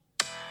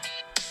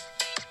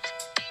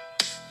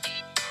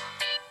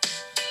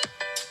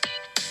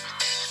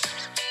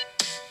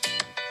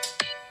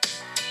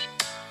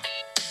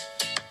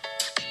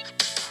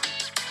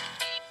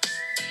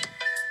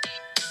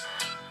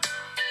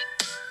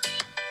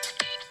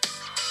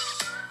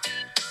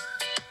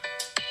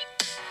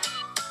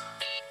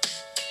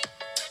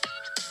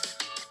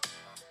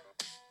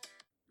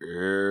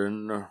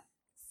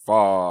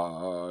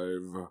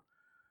5,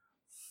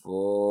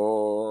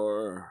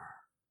 4,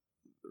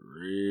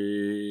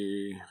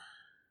 3.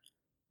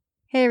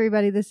 Hey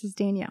everybody, this is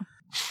Danielle.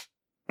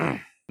 And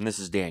this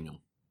is Daniel.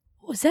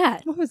 What was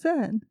that? What was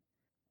that?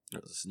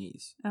 That was a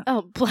sneeze.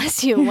 Oh,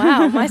 bless you.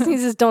 Wow. My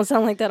sneezes don't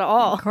sound like that at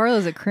all.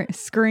 Carla's a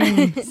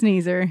scream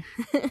sneezer.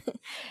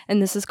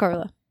 And this is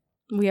Carla.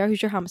 We are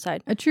Hoosier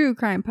Homicide. A true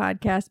crime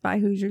podcast by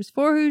Hoosiers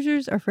for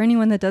Hoosiers, or for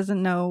anyone that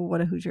doesn't know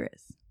what a Hoosier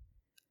is.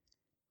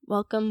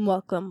 Welcome,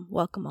 welcome,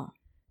 welcome all.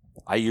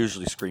 I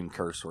usually scream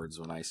curse words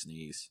when I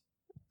sneeze.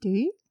 Do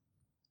you?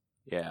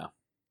 Yeah.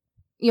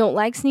 You don't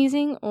like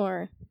sneezing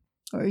or?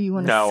 Or you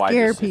want to No,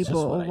 scare it's just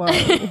people? what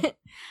I do. Whoa.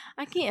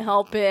 I can't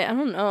help it. I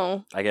don't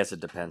know. I guess it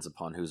depends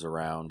upon who's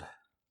around.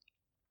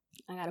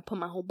 I gotta put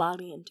my whole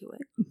body into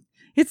it.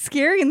 It's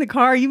scary in the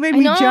car. You made I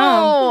me know.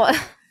 jump.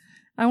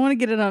 I want to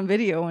get it on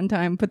video one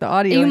time. Put the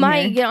audio You in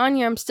might here. get on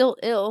here. I'm still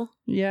ill.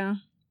 Yeah.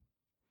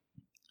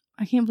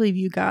 I can't believe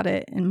you got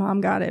it and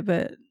Mom got it,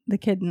 but the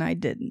kid and I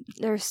didn't.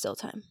 There's still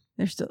time.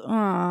 They're still. Aww.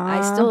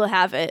 I still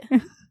have it.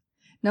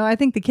 No, I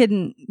think the kid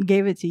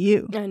gave it to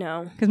you. I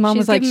know. Because Mom She's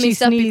was like, given me she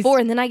stuff sneezed. before,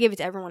 and then I gave it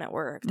to everyone at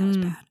work. That was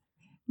bad.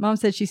 Mom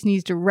said she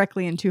sneezed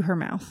directly into her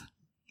mouth.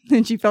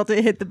 And she felt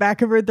it hit the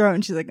back of her throat.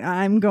 And she's like,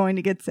 I'm going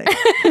to get sick.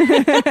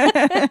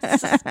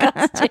 That's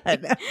disgusting.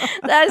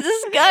 That's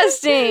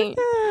disgusting.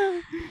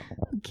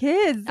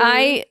 Kids.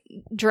 I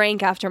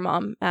drank after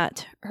Mom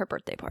at her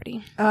birthday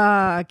party.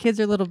 Kids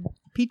are little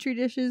petri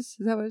dishes.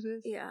 Is that what it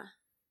is? Yeah.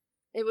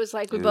 It was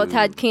like we both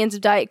had cans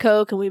of Diet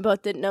Coke and we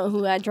both didn't know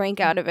who had drank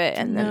out of it.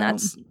 And then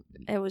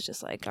it was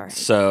just like, all right.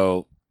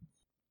 So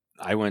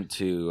I went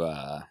to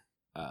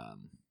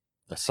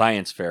the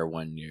science fair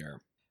one year.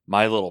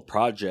 My little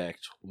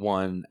project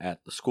won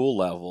at the school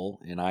level,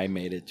 and I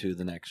made it to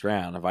the next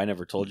round. Have I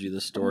never told you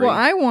this story? Well,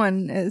 I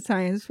won a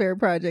science fair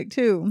project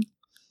too.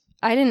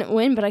 I didn't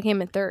win, but I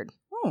came in third.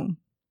 Oh.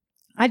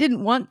 I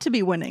didn't want to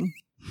be winning.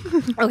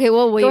 Okay,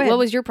 well, wait, Go ahead. what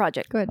was your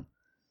project? Go ahead.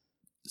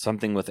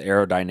 Something with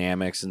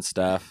aerodynamics and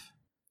stuff.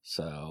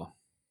 So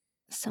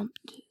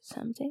something.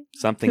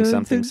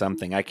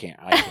 I can't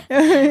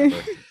remember.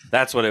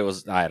 That's what it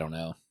was. I don't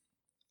know.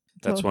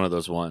 That's one of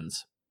those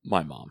ones.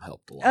 My mom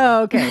helped a lot.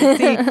 Oh, okay.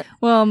 See,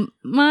 well,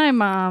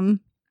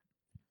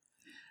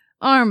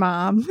 our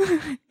mom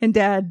and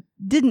dad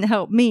didn't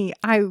help me.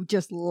 I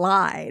just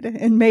lied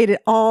and made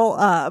it all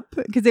up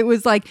because it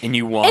was like And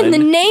you won. In the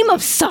name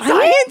of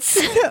science?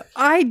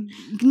 I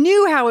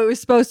knew how it was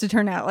supposed to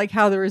turn out, like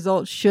how the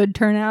results should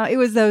turn out. It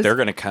was those. They're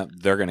gonna come.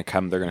 They're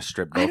gonna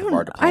strip both of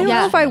our diplomas. I don't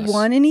know if I from us.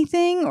 won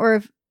anything or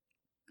if.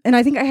 And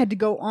I think I had to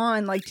go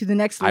on like to the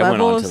next I level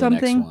went on of to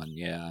something. the next one.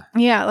 Yeah,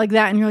 Yeah, like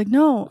that. And you're like,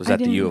 no. it was at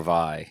the U of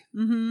I.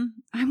 Mm-hmm.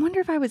 I wonder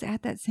if I was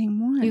at that same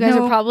one. You guys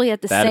No. are probably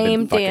at the That'd have same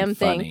been fucking damn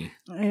thing.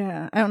 funny.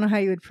 Yeah, I don't know how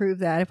you would prove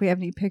that if we have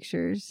any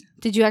pictures.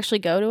 Did you actually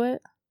go to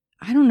it?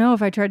 I don't know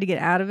if I tried to get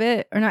out of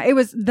it or not. It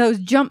was those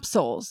jump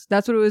soles.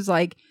 That's what it was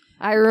like.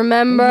 I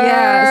remember.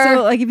 Yeah.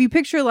 So like if you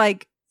picture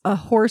like a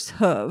horse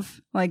hoof,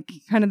 like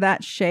kind of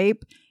that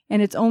shape,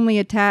 and it's only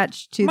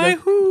attached to My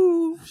the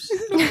hooves.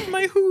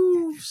 My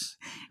hooves.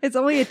 it's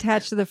only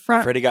attached to the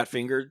front. Freddie got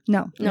fingered.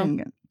 No.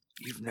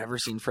 You've never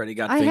seen Freddie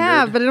got I fingered?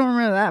 have, but I don't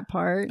remember that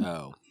part.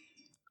 Oh.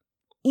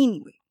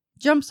 Anyway,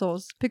 jump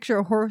soles, picture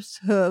a horse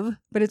hoof,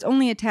 but it's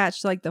only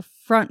attached to like the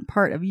front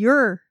part of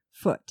your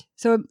foot.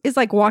 So it's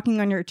like walking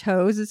on your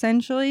toes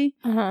essentially,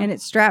 Uh-huh. and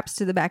it straps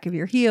to the back of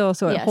your heel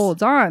so it Yes.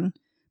 holds on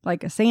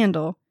like a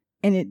sandal,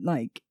 and it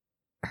like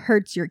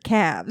hurts your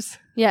calves.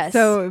 Yes.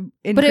 So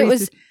but it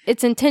was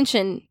its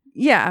intention.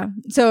 yeah.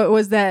 So it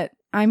was that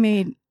I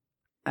made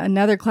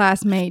another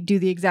classmate do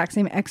the exact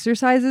same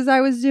exercises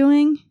I was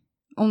doing,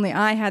 only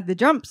I had the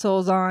jump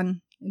soles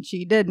on and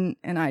she didn't,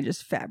 and I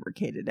just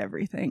fabricated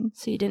everything.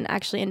 So you didn't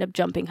actually end up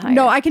jumping higher.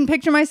 No, I can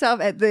picture myself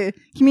at the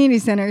community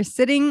center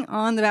sitting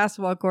on the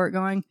basketball court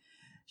going,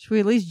 should we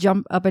at least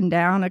jump up and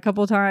down a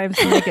couple times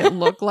to make it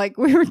look like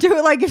we were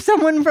doing, like if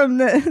someone from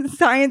the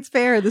science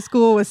fair or the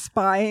school was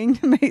spying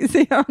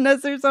on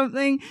us or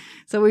something.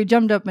 So we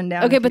jumped up and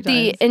down. Okay, a few but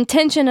the times.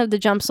 intention of the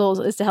jump soles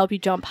is to help you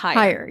jump higher.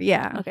 Higher,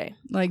 yeah. Okay.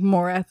 Like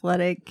more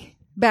athletic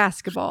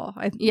basketball,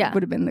 Yeah.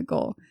 would have been the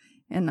goal.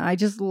 And I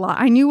just,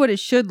 I knew what it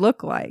should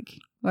look like.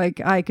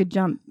 Like I could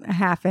jump a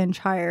half inch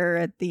higher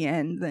at the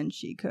end than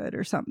she could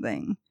or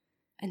something.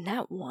 And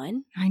that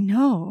one? I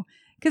know.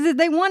 Because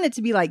they want it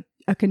to be like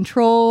a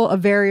control, a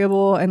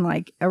variable, and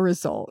like a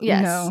result. Yes.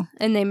 You know?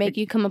 And they make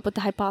you come up with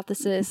the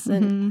hypothesis.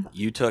 And Mhm.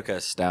 You took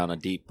us down a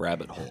deep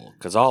rabbit hole.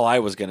 Because all I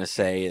was going to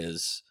say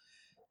is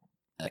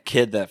a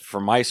kid that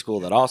from my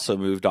school that also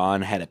moved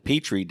on had a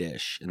petri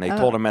dish. And they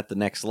told him at the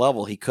next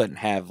level he couldn't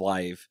have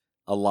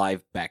a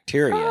live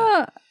bacteria.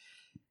 Ah.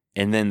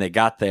 And then they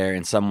got there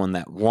and someone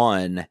that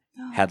won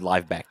had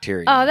live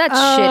bacteria. oh, that's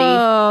shitty.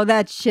 Oh,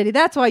 that's shitty.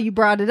 That's why you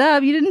brought it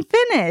up. You didn't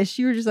finish.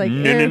 You were just like,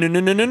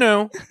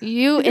 No.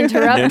 You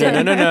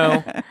interrupted.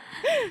 No.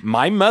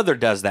 My mother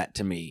does that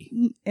to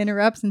me.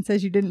 Interrupts and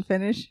says you didn't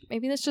finish.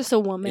 Maybe that's just a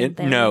woman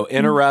thing. No,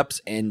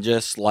 interrupts and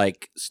just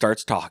like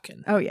starts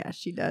talking. Oh, yeah,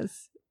 she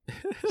does.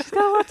 She's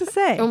got a lot to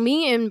say. Oh,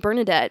 me and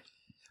Bernadette.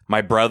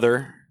 My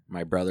brother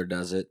My brother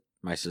does it.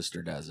 My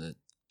sister does it.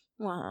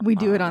 Wow. We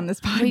do it on this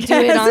podcast. We do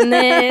it on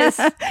this.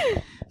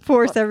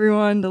 Force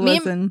everyone to Me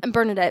listen. and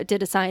Bernadette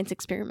did a science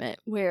experiment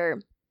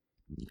where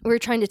we were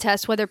trying to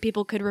test whether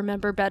people could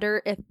remember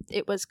better if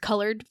it was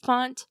colored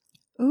font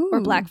or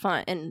Ooh. black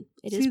font, and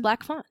it is See-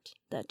 black font.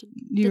 That Do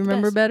you did the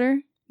remember best.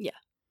 better? Yeah.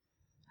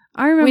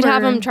 I remember. We'd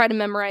have them try to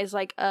memorize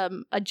like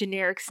a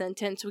generic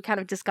sentence. We kind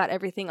of just got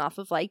everything off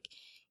of like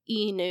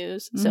E!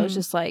 News, so it's Mhm.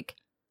 just like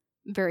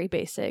very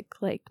basic.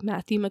 Like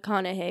Matthew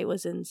McConaughey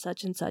was in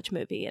such and such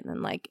movie, and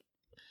then like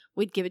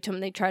we'd give it to them.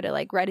 They'd try to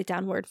like write it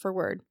down word for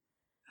word.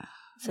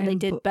 So they And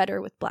did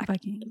better with black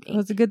ink. ink. Well,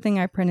 it's a good thing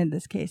I printed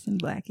this case in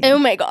black ink. Oh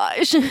my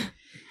gosh.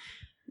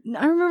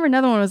 I remember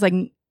another one was like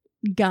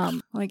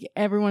gum. Like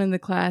everyone in the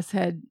class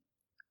had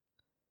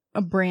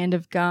a brand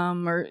of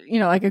gum, or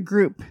like a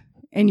group,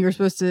 and you were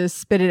supposed to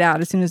spit it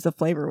out as soon as the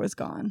flavor was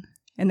gone.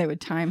 And they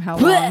would time how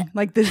long.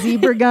 Like the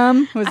zebra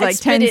gum was I'd like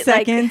spit 10 it,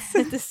 like, seconds.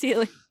 at the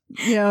ceiling.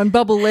 And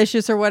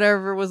Bubblicious or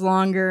whatever was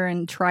longer,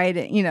 and tried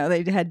it.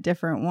 They had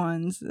different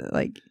ones.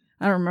 Like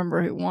I don't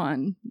remember who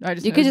won. I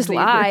just You know could just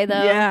zebra. lie,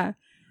 though. Yeah.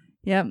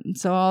 Yep.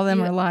 So all of them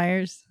You- are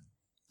liars.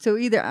 So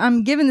either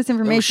I'm giving this Those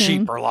information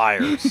sheep are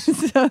liars.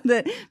 so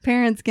that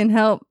parents can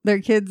help their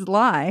kids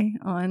lie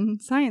on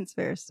science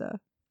fair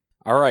stuff.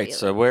 All right.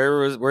 So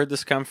where'd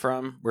this come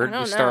from? Where did I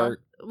we don't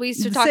start? know. We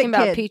started The talking sick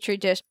about kid. Petri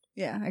dish.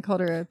 Yeah, I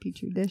called her a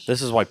petri dish.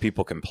 This is why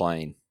people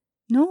complain.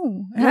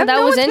 No, No,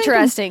 that was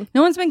interesting.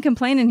 No one's been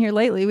complaining here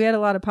lately. We had a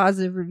lot of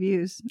positive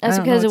reviews. That's I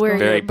don't know because what's we're going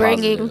Very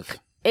bringing positive.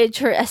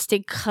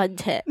 interesting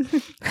content.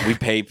 We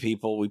pay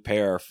people. We pay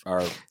our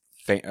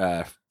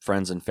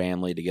friends and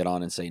family to get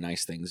on and say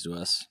nice things to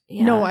us.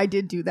 Yeah. No, I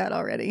did do that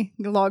already.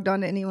 Logged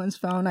onto anyone's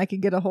phone I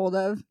could get a hold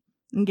of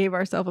and gave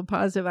ourselves a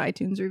positive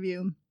iTunes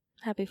review.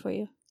 Happy for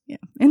you. Yeah,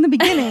 in the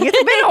beginning. It's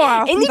been a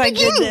while In the since I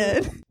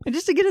did it.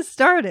 Just to get us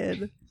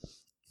started.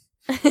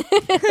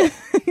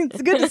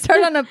 It's good to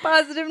start on a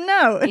positive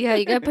note. Yeah,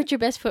 you gotta put your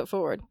best foot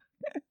forward.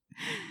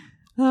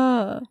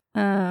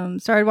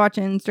 Started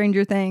watching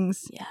Stranger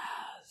Things. Yes.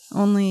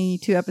 Only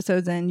 2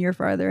 episodes in. You're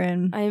farther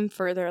in. I am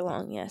further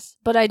along, yes.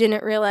 But I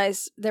didn't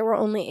realize there were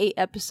only 8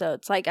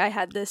 episodes. Like, I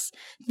had this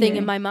thing Yeah.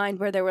 in my mind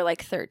where there were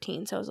like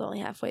 13, so I was only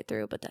halfway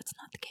through, but that's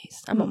not the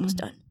case. I'm almost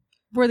done.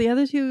 Were the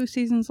other 2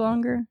 seasons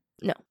longer?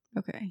 No.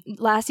 Okay.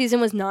 Last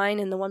season was 9,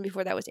 and the one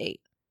before that was 8.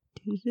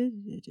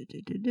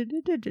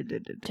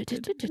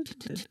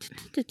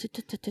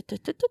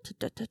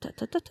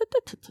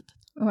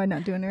 Am I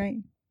not doing it right?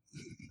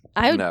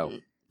 I No.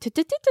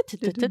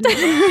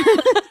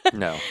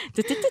 No.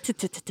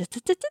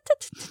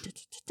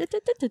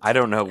 I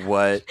don't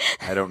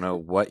know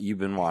what you've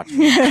been watching.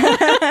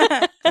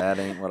 That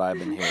ain't what I've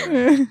been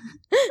hearing.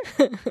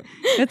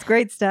 It's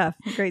great stuff.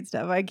 Great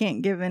stuff. I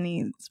can't give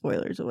any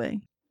spoilers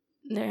away.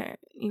 There,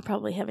 you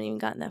probably haven't even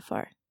gotten that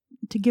far.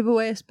 To give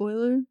away a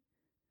spoiler,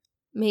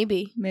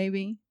 Maybe.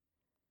 maybe.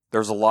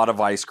 There's a lot of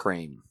ice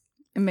cream.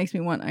 It makes me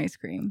want ice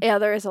cream. Yeah,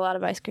 there is a lot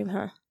of ice cream,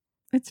 huh?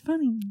 It's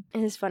funny.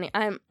 It is funny.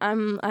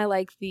 I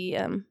like the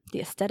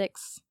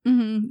aesthetics.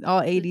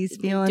 All 80s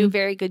They feeling. do a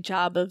very good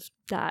job of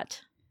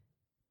that.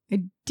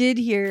 I did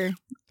hear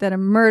that a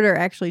murder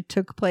actually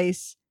took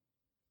place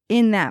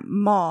in that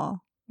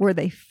mall where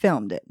they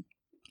filmed it.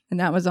 And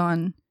that was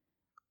on,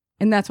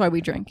 and that's why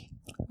we drink.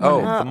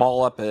 Oh, Oh. the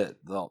mall up at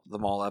the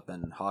mall up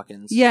in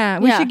Hawkins. Yeah,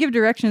 we Yeah. should give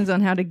directions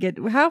on how to get.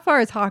 How far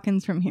is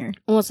Hawkins from here?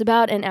 Well, it's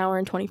about an hour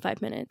and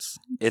 25 minutes.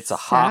 It's a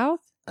hop, South?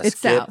 a It's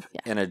skip, south,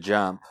 yeah. and a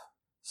jump.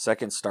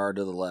 Second star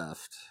to the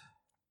left.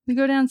 We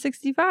go down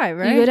 65,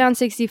 right? You go down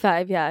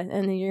 65, yeah, and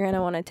then you're going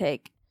to want to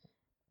take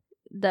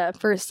the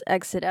first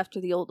exit after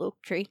the old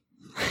oak tree.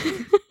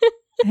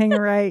 Hang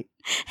a right.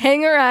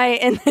 Hang a right,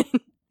 and then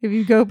If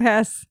you go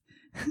past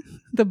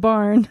the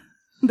barn,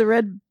 the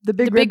big the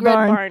red big red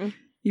barn, barn.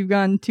 you've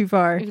gone too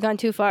far. You've gone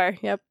too far,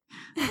 yep.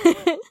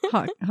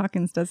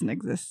 Hawkins doesn't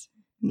exist.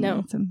 No.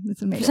 It's a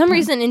For made-up some town.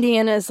 reason,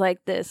 Indiana is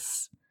like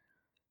this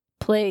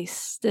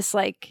place, this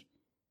like,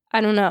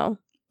 I don't know,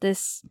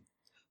 this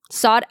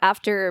sought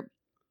after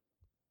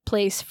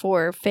place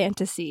for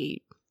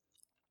fantasy.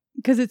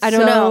 Because it's I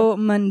don't so know.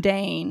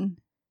 mundane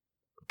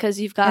Because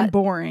you've and got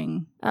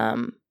boring.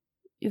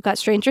 you've got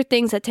Stranger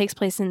Things that takes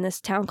place in this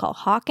town called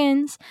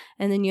Hawkins,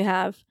 and then you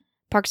have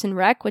Parks and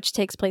Rec, which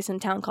takes place in a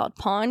town called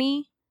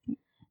Pawnee,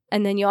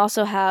 and then you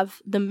also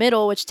have The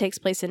Middle, which takes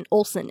place in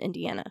Olson,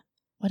 Indiana.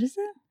 What is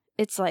it?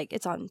 It's like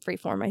it's on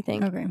Freeform, I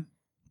think, Okay.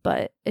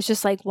 but it's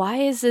just like, why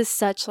is this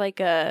such like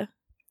a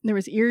There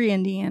was Erie,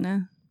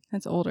 Indiana.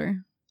 That's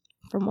older.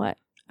 from what?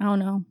 I don't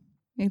know.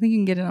 I think you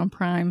can get it on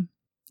Prime.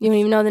 You don't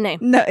even know the name.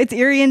 No, it's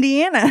Erie,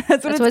 Indiana.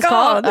 That's what That's what it's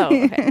called? called.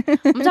 Oh, okay.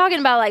 I'm talking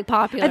about like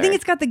popular. I think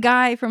it's got the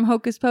guy from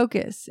Hocus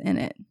Pocus in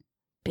it.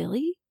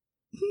 Billy.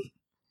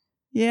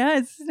 Yeah,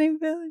 it's his name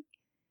Billy.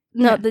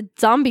 No, Yeah. the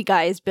zombie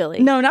guy is Billy.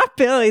 No, not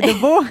Billy. The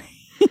boy.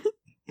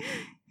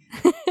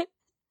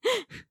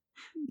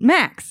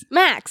 Max.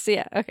 Max.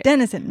 Yeah. Okay.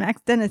 Dennison.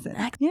 Max Dennison.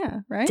 Yeah,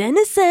 right?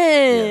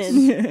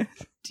 Dennison. Yeah.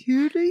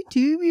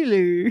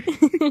 Tubular.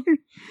 The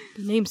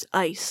name's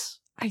Ice.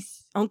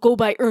 Ice. I don't go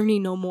by Ernie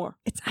no more.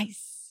 It's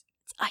ice.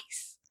 It's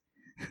Ice.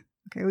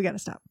 Okay, we gotta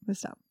stop. Let's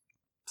stop.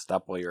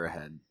 Stop while you're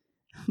ahead.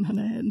 I'm not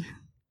ahead.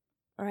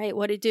 All right,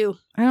 what'd it do?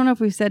 I don't know if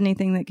we've said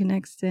anything that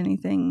connects to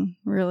anything,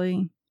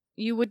 really.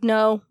 You would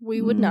know.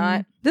 We would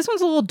not. This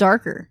one's a little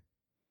darker.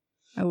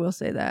 I will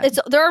say that.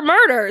 There are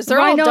murders. They're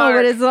I all know, dark.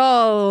 but it's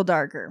all a little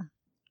darker.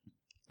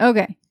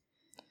 Okay.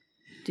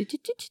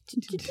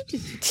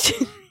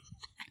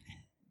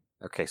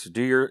 Okay, so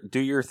do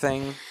your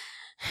thing.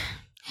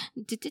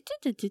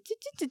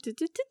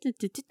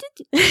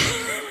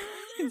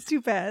 It's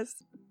too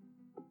fast.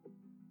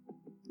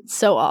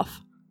 So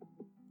off.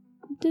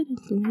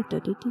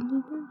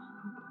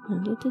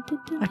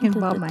 I can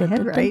bob my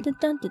head right.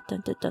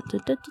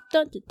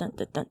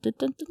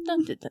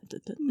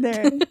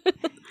 There.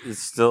 It's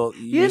still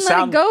You didn't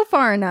let it go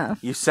far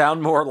enough. You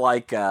sound more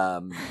like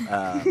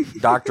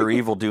Dr.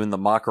 Evil doing the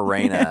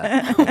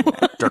Macarena.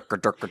 You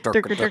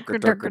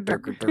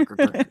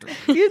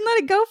didn't let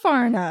it go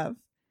far enough.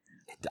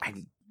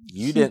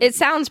 You didn't. It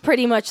sounds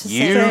pretty much the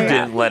same. You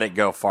didn't let it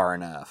go far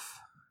enough.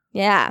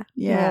 Yeah.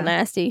 Yeah. A little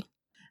nasty.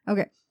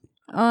 Okay.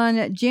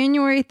 On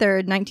January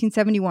 3rd,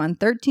 1971,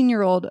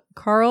 13-year-old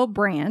Carl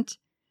Brandt,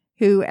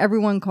 who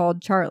everyone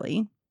called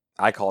Charlie.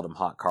 I called him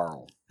Hot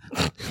Carl.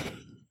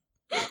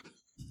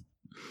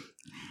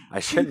 I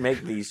shouldn't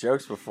make these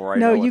jokes before I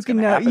know what's going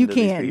to happen to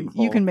these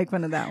people. You can make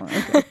fun of that one.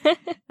 Okay.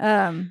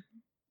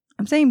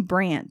 I'm saying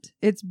Brandt.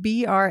 It's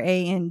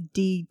Brandt.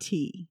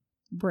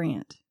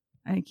 Brandt.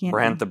 I can't.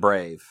 Brandt the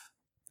Brave.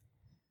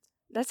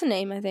 That's a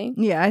name, I think.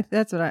 Yeah,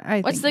 that's what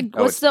I What's think.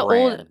 the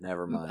Brand. old?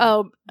 Never mind.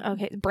 Oh,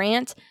 okay,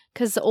 Brandt.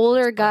 Because the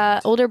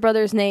older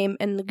brother's name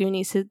in the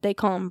Goonies, they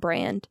call him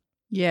Brand,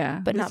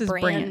 Yeah, but this not is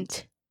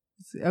Brandt.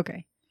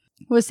 Okay.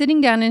 Was sitting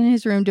down in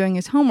his room doing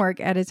his homework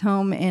at his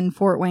home in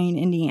Fort Wayne,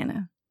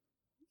 Indiana.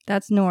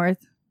 That's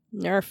north.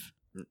 Nerf.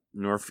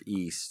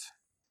 Northeast.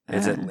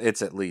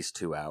 It's at least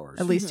 2 hours.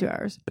 At least 2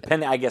 hours.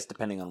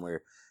 Depending on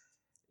where.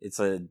 It's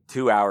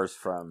 2 hours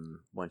from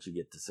once you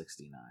get to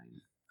 69.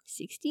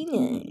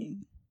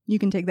 69. You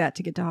can take that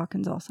to get to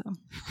Hawkins also.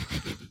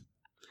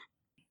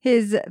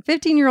 His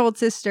 15-year-old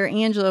sister,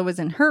 Angela, was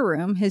in her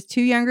room. His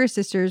 2 younger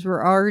sisters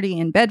were already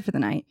in bed for the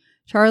night.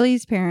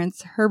 Charlie's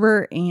parents,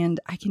 Herbert and,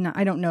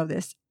 I don't know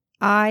this,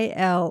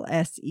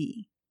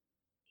 ILSE.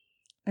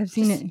 I've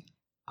seen it.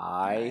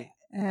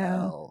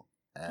 ILS.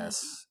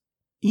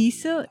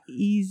 Isel?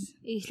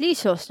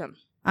 Islisosum.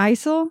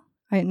 Isel?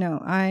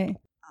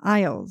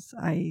 Isles.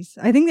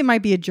 I think they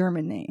might be a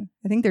German name.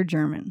 I think they're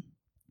German.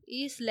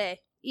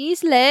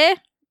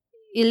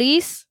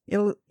 Elise.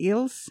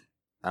 Ils?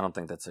 I don't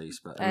think that's how you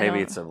spell it. I Maybe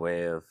don't- it's a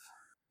way of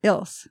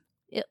Ils.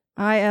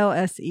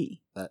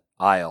 ILSE. that.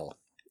 Isle.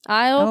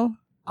 Isle.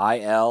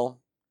 IL.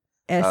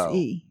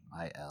 S-E.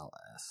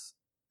 ILS.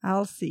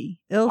 I'll see.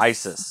 Ilse.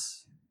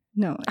 ISIS.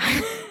 No.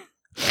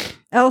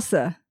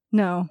 Elsa.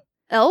 No.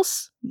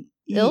 Else.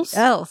 Ilse?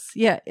 Else.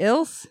 Yeah.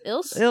 Ilse.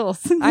 Ilse.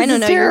 Ilse. I don't This know. is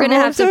You're terrible. gonna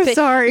have I'm to so pick-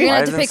 sorry. You're gonna Why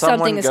have to doesn't pick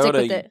something and someone stick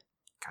go with to- it.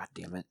 God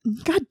damn it.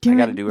 God damn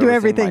I it. gotta do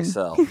everything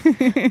myself.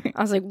 I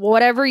was like,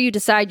 whatever you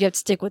decide, you have to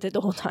stick with it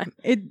the whole time.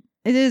 It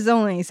is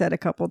only said a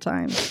couple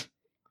times.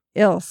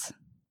 Ilse.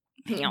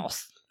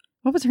 Else.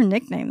 What was her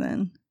nickname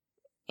then?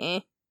 Eh.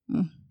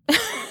 Mm.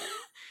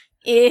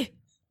 Eh.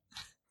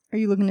 Are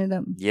you looking it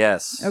up?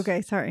 Yes.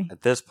 Okay, sorry.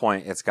 At this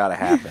point, it's got to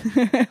happen.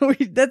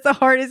 That's the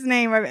hardest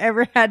name I've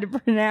ever had to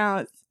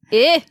pronounce.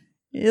 Eh.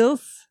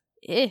 Ilse.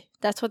 Eh.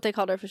 That's what they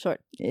called her for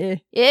short. Eh.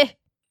 Eh.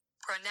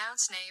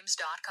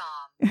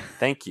 PronounceNames.com.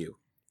 Thank you.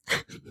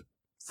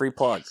 Free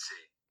plug.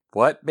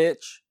 What,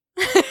 bitch?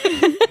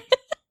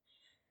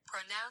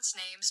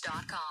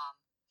 PronounceNames.com.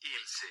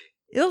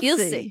 Ilse.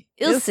 Ilse.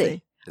 Ilse.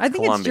 I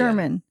think Colombian. it's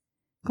German.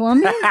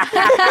 Colombian?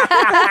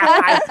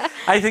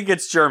 I think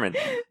it's German.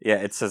 Yeah,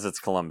 it says it's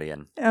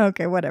Colombian.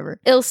 Okay, whatever.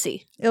 Ilse.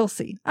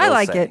 Ilse. I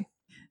like Ilse. it.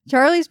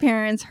 Charlie's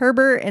parents,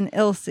 Herbert and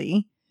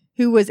Ilse,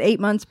 who was 8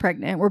 months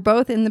pregnant, were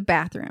both in the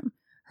bathroom.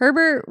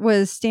 Herbert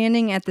was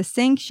standing at the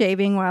sink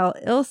shaving while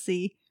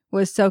Ilse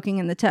was soaking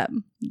in the tub.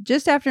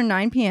 Just after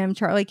 9 p.m.,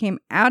 Charlie came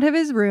out of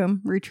his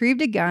room,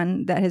 retrieved a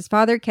gun that his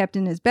father kept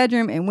in his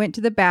bedroom, and went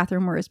to the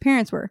bathroom where his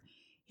parents were.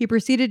 He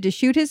proceeded to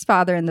shoot his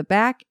father in the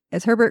back.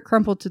 As Herbert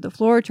crumpled to the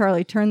floor,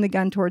 Charlie turned the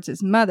gun towards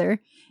his mother.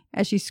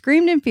 As she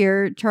screamed in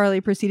fear,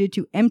 Charlie proceeded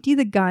to empty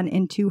the gun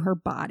into her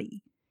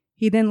body.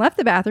 He then left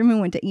the bathroom and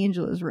went to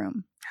Angela's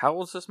room. How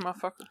old is this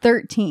motherfucker?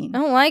 13. I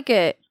don't like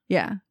it.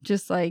 Yeah,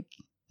 just like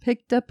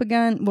picked up a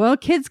gun. Well,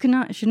 kids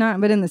should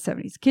not, but in the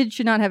 70s, kids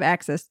should not have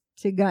access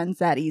to guns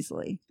that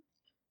easily.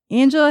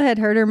 Angela had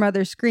heard her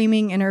mother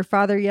screaming and her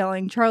father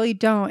yelling, "Charlie,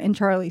 don't," and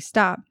 "Charlie,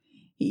 stop."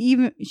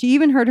 She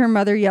even heard her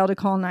mother yell to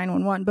call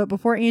 911, but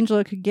before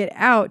Angela could get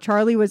out,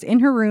 Charlie was in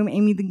her room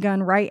aiming the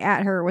gun right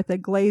at her with a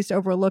glazed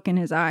over look in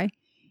his eye.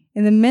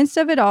 In the midst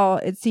of it all,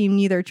 it seemed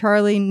neither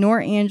Charlie nor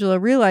Angela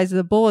realized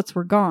the bullets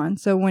were gone,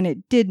 so when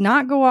it did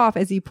not go off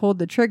as he pulled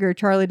the trigger,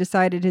 Charlie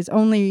decided his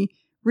only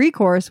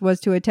recourse was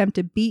to attempt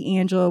to beat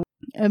Angela.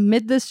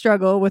 Amid the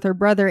struggle with her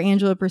brother,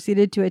 Angela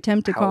proceeded to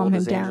attempt to How calm old him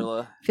is down.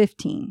 Angela?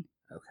 15.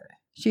 Okay.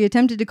 She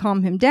attempted to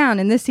calm him down,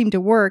 and this seemed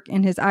to work,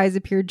 and his eyes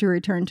appeared to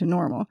return to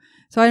normal.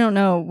 So I don't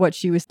know what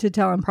she was to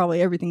tell him.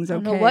 Probably everything's I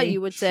okay. don't know what you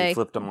would She say.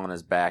 flipped him on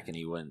his back and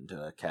he went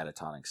into a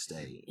catatonic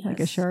state. Like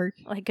a Yes. shark.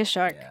 Like a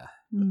shark. Yeah.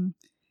 Mm.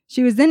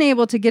 She was then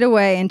able to get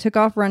away and took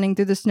off running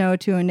through the snow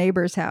to a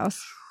neighbor's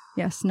house.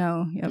 Yeah,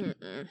 snow. Yep.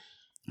 Mm-mm.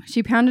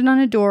 She pounded on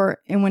a door,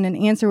 and when an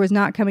answer was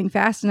not coming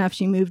fast enough,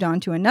 she moved on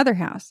to another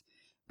house.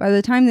 By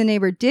the time the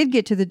neighbor did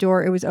get to the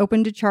door, it was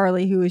open to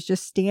Charlie, who was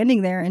just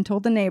standing there and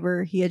told the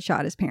neighbor he had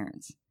shot his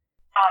parents.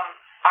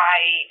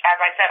 As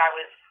I said, I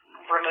was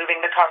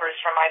removing the covers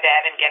from my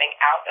bed and getting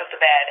out of the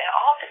bed, and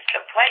all this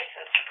took place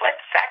in split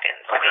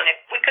seconds. I mean,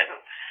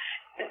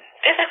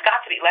 this has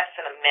got to be less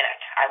than a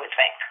minute, I would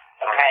think,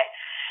 okay?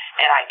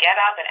 And I get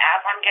up, and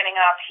as I'm getting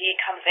up, he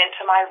comes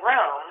into my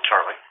room.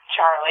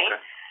 Charlie.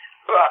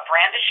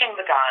 Brandishing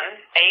the gun,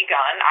 a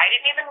gun. I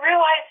didn't even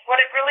realize what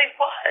it really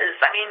was.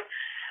 I mean,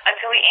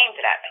 until he aimed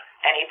it at me,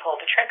 and he pulled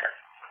the trigger.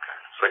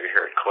 So you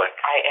hear it click.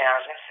 I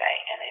was gonna say,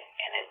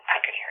 I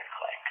could hear it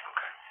click.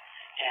 Okay.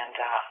 And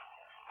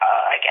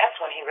I guess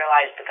when he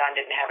realized the gun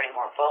didn't have any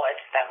more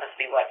bullets, that must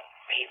be what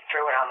he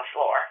threw it on the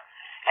floor.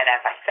 And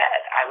as I said,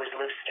 I was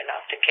lucid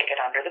enough to kick it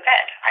under the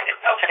bed. I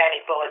didn't know if it had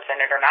any bullets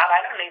in it or not.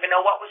 I don't even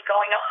know what was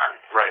going on.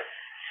 Right.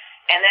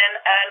 And then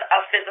a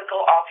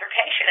physical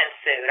altercation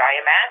ensued.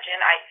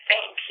 I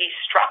think he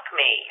struck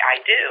me.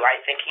 I do.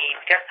 I think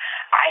because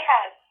I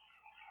had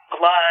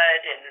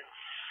blood and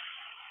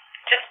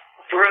just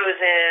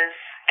bruises,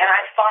 and I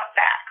fought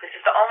back. This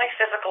is the only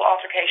physical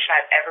altercation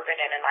I've ever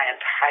been in my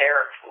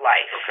entire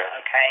life.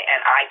 Okay?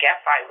 And I guess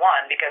I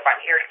won because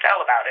I'm here to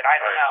tell about it. I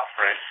don't know.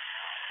 Right.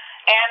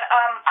 And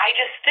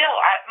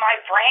my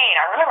brain,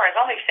 I remember I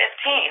was only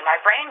 15.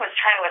 My brain was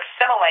trying to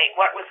assimilate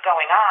what was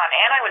going on,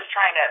 and I was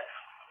trying to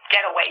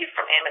get away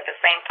from him at the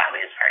same time.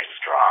 He was very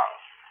strong.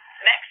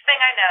 Next thing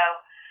I know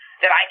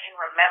that I can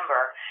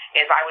remember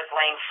is I was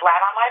laying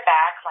flat on my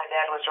back. My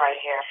bed was right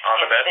here. On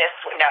the bed?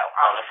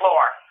 On the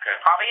floor. Okay.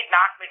 Probably he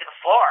knocked me to the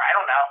floor. I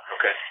don't know.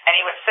 Okay. And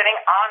he was sitting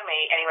on me,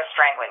 and he was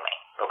strangling me.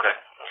 Okay.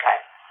 Okay.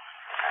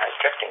 I was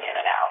drifting in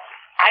and out.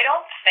 I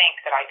don't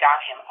think that I got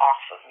him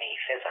off of me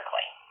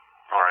physically.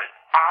 All right.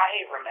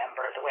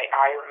 The way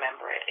I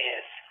remember it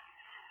is,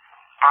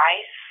 I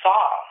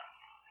saw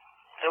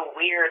the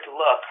weird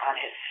look on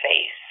his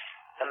face,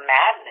 the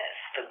madness,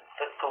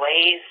 the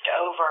glazed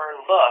over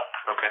look.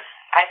 Okay.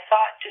 I saw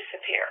it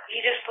disappear.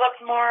 He just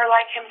looked more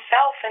like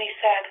himself, and he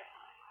said,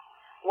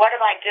 "What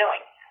am I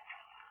doing?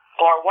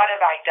 Or what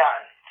have I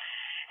done?"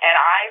 And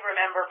I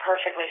remember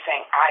perfectly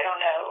saying, "I don't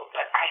know,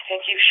 but I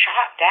think you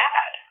shot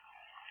Dad."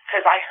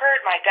 Because I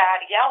heard my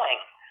dad yelling,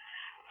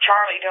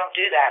 "Charlie, don't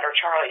do that," or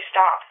 "Charlie,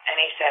 stop." And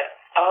he said,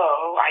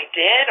 "Oh, I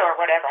did," or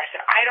whatever. I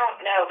said, "I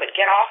don't know, but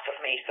get off of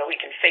me so we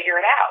can figure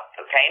it out."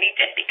 Okay, and he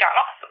did. He got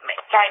off of me.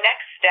 My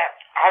next step,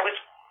 I was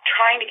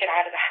trying to get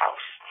out of the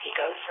house. He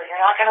goes, "So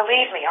you're not going to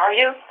leave me, are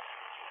you?"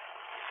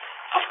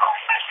 Of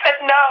course I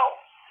said no.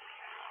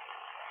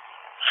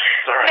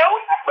 All right. No,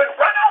 I would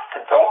run out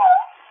the door.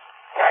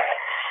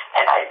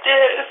 And I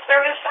did. As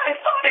soon as I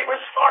thought he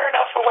was far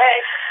enough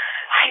away,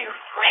 I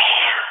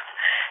ran.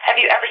 Have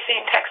you ever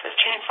seen Texas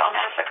Chainsaw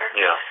Massacre?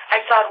 Yeah.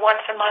 I saw it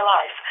once in my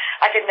life.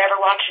 I could never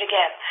watch it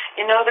again.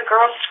 You know the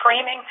girl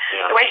screaming?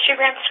 Yeah. The way she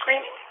ran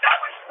screaming? That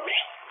was me.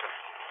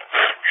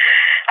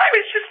 I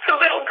was just a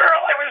little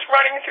girl. I was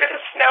running through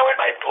the snow in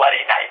my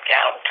bloody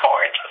nightgown,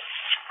 torn, just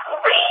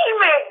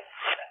screaming.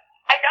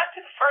 I got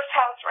to the first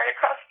house right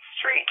across the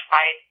street.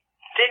 I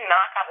didn't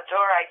knock on the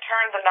door. I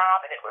turned the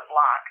knob and it was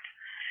locked.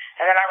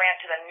 And then I ran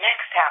to the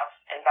next house.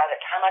 And by the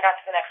time I got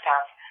to the next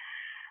house,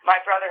 my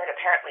brother had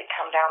apparently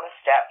come down the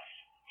steps.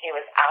 He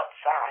was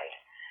outside.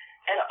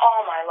 And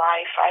all my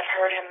life, I've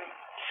heard him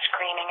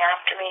screaming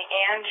after me,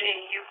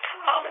 "Angie, you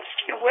promised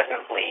you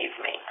wouldn't leave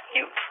me.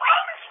 You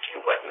promised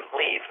you wouldn't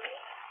leave me."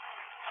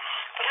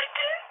 But I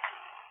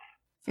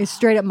did. It's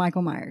straight up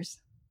Michael Myers.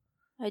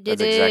 I did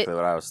That's it. exactly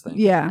what I was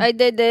thinking. Yeah. I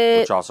did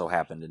it. Which also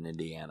happened in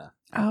Indiana.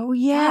 Oh,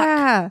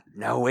 yeah.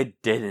 No,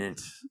 it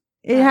didn't.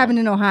 It happened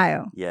in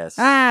Ohio. Yes.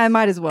 It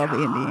might as well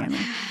be Indiana.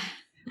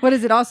 What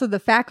is it? Also, the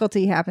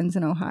faculty happens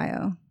in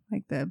Ohio.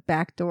 Like the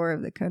back door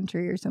of the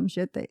country or some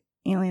shit that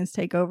aliens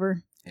take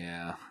over.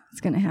 Yeah.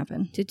 It's going to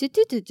happen.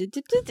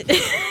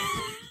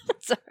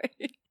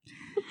 Sorry.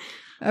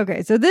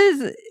 Okay, so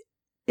this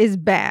is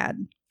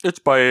bad. It's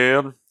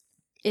bad.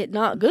 It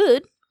not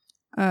good.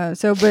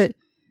 But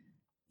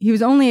he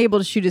was only able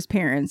to shoot his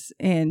parents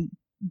and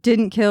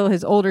didn't kill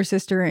his older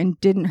sister and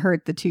didn't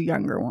hurt the two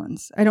younger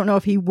ones. I don't know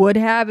if he would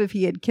have if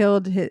he had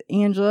killed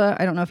Angela.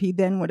 I don't know if he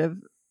then would have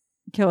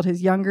killed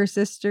his younger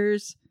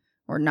sisters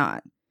or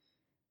not.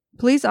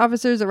 Police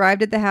officers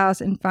arrived at the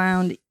house and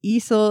found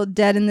Easel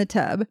dead in the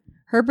tub.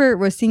 Herbert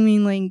was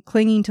seemingly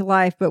clinging to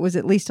life but was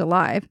at least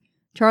alive.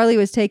 Charlie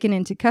was taken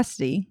into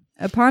custody.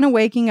 Upon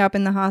waking up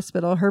in the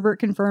hospital, Herbert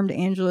confirmed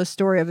Angela's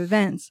story of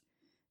events.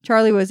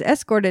 Charlie was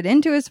escorted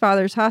into his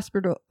father's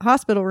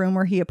hospital room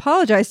where he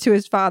apologized to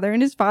his father,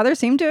 and his father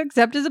seemed to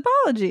accept his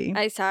apology.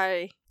 I'm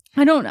sorry.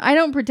 I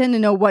don't pretend to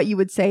know what you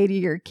would say to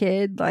your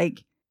kid.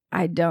 Like,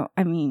 I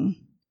mean,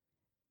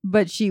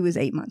 but she was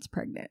 8 months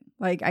pregnant.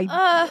 Like,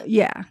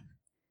 yeah.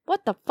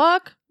 What the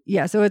fuck?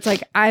 Yeah, so it's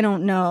like, I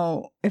don't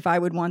know if I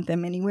would want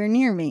them anywhere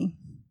near me.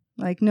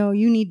 Like, no,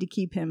 you need to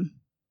keep him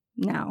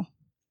now,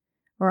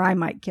 or I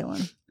might kill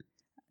him.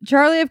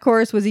 Charlie, of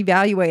course, was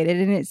evaluated,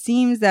 and it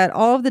seems that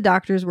all of the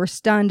doctors were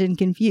stunned and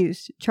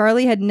confused.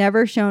 Charlie had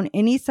never shown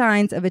any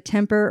signs of a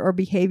temper or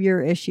behavior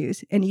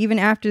issues, and even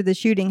after the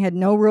shooting had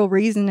no real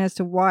reason as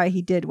to why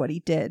he did what he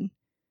did.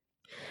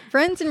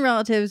 Friends and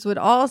relatives would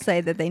all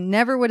say that they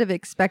never would have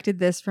expected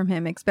this from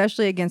him,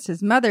 especially against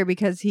his mother,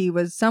 because he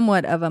was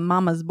somewhat of a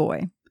mama's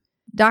boy.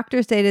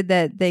 Doctors stated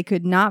that they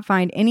could not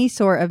find any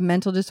sort of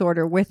mental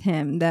disorder with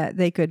him that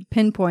they could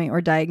pinpoint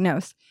or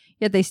diagnose,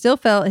 yet they still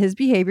felt his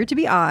behavior to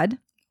be odd.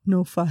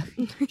 No fuck.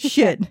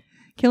 Shit.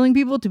 Killing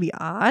people to be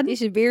odd?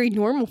 This is very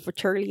normal for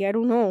Charlie. I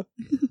don't know.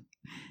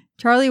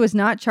 Charlie was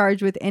not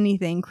charged with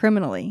anything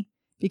criminally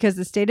because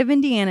the state of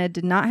Indiana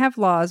did not have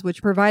laws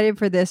which provided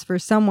for this for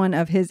someone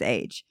of his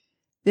age.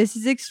 This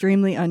is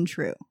extremely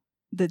untrue.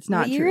 That's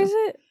not What year true. is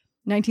it?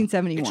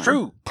 1971. It's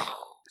true.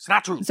 It's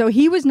not true. So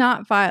he was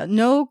not filed.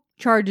 No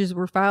charges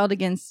were filed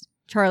against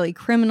Charlie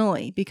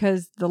criminally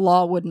because the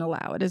law wouldn't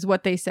allow it, is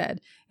what they said.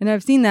 And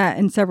I've seen that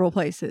in several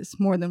places,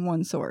 more than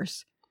one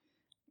source.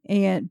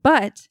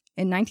 But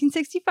in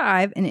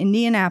 1965, in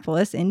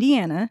Indianapolis,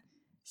 Indiana,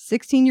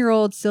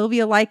 16-year-old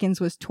Sylvia Likens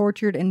was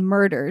tortured and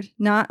murdered,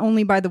 not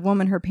only by the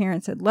woman her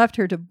parents had left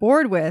her to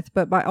board with,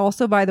 but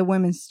also by the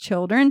women's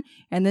children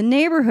and the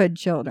neighborhood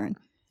children.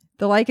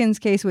 The Likens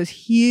case was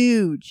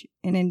huge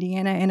in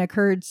Indiana and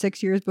occurred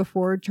 6 years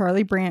before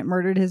Charlie Brandt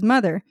murdered his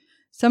mother.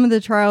 Some of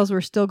the trials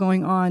were still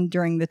going on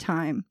during the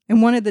time.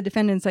 And one of the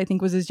defendants, I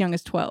think, was as young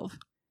as 12.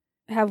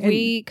 Have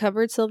we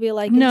covered Sylvia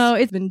Likens? No,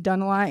 it's been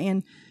done a lot,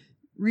 and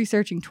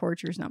researching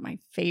torture is not my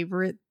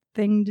favorite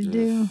thing to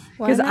do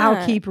Why because I'll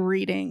not? keep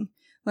reading.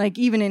 Like,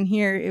 even in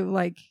here, it would,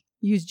 like,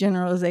 use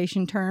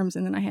generalization terms,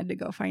 and then I had to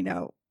go find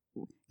out.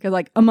 Because,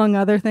 like, among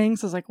other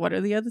things, I was like, what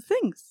are the other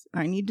things?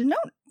 I need to know.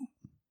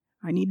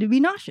 I need to be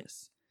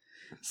nauseous.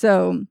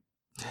 So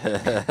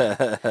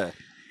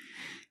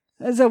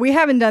we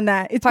haven't done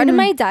that. It's Part of been-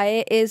 my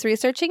diet is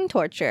researching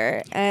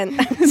torture, and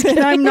and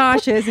I'm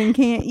nauseous and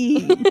can't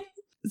eat.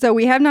 So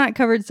we have not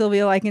covered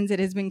Sylvia Likens. It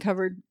has been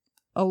covered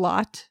a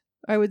lot,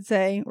 I would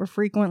say, or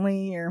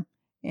frequently,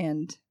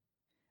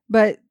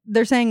 but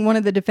they're saying one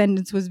of the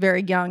defendants was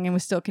very young and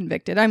was still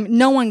convicted.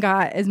 No one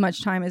got as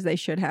much time as they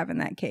should have in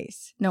that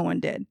case. No one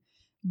did.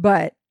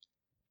 But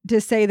to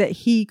say that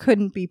he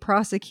couldn't be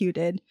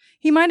prosecuted,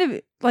 he might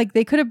have, like,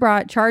 they could have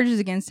brought charges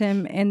against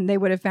him and they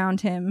would have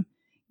found him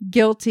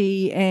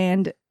guilty,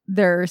 and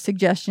their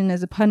suggestion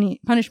as a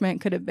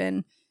punishment could have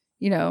been,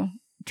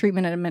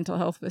 treatment at a mental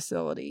health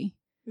facility.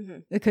 Mm-hmm.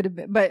 It could have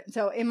been, but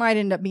so it might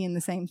end up being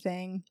the same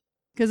thing,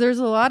 because there's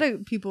a lot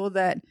of people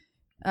that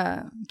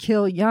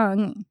kill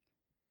young,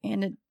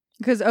 and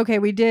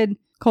we did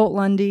Colt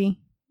Lundy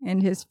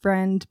and his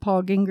friend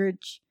Paul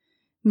Gingrich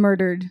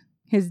murdered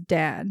his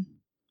dad,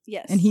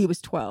 yes, and he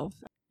was 12.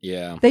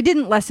 Yeah. They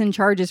didn't lessen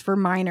charges for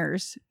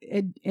minors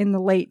in the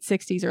late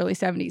 60s, early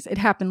 70s. It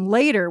happened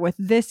later with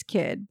this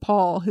kid,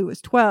 Paul, who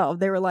was 12.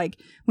 They were like,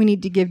 we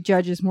need to give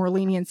judges more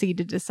leniency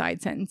to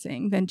decide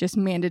sentencing than just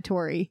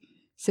mandatory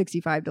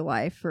 65 to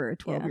life for a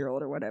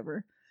 12-year-old or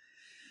whatever.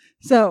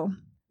 So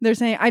they're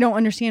saying, I don't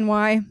understand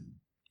why.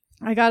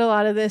 I got a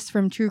lot of this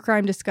from True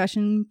Crime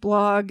Discussion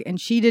blog, and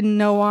she didn't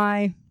know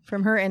why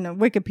from her, and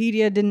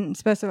Wikipedia didn't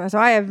specify. So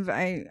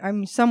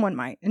I'm someone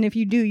might. And if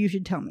you do, you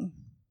should tell me.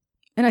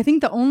 And I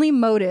think the only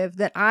motive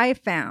that I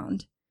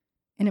found,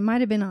 and it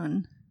might have been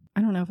on,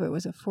 I don't know if it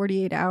was a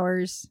 48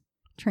 hours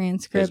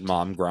transcript. His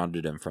mom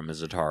grounded him from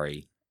his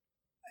Atari.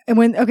 And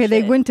they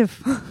Shit. went to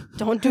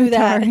Don't do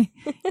that.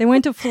 They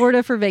went to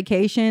Florida for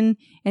vacation,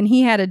 and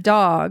he had a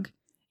dog,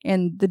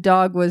 and the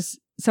dog was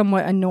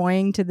somewhat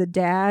annoying to the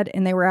dad,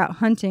 and they were out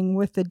hunting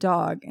with the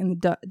dog,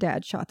 and the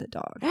dad shot the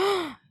dog.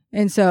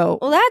 And so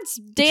Well, that's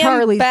damn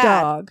Charlie's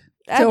bad. dog.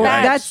 That's So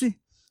bad. so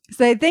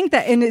they think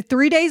that, and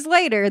 3 days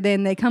later,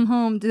 then they come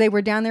home. They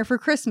were down there for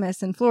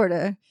Christmas in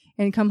Florida,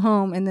 and come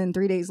home, and then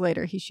 3 days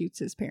later, he shoots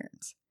his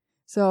parents.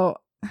 So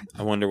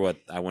I wonder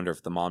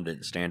if the mom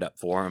didn't stand up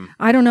for him.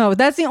 I don't know.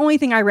 That's the only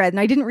thing I read,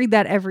 and I didn't read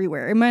that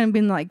everywhere. It might have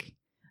been like,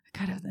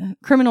 God, the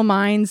Criminal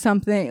Minds,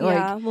 something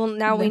Yeah. like. Well,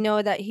 now we the- know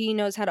that he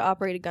knows how to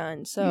operate a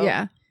gun. So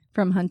Yeah,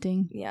 from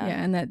hunting. Yeah.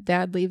 And that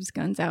dad leaves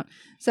guns out.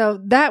 So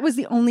that was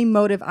the only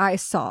motive I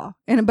saw.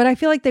 But I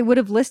feel like they would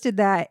have listed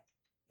that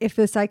if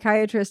the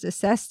psychiatrist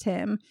assessed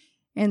him,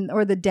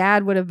 or the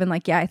dad would have been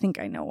like, yeah, I think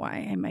I know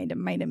why I made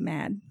him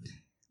mad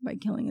by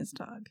killing his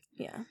dog.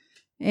 yeah.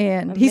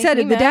 And That'd he make said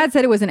me the mad. dad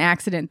said it was an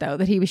accident, though,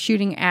 that he was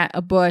shooting at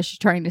a bush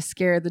trying to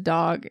scare the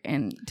dog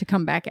and to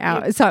come back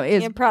out. So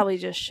It probably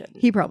just shouldn't.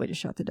 he probably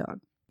just shot the dog.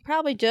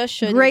 Probably just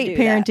shouldn't. Great do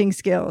that. parenting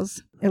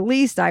skills. At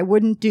least I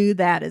wouldn't do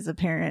that as a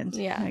parent.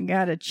 Yeah. I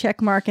got a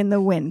check mark in the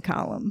win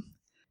column.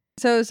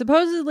 So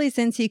supposedly,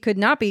 since he could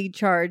not be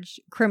charged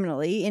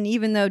criminally, and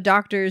even though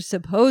doctors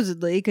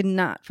supposedly could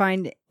not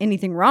find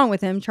anything wrong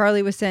with him,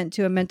 Charlie was sent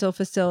to a mental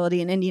facility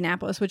in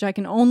Indianapolis, which I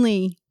can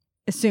only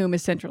assume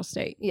is Central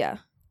State. Yeah.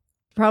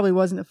 Probably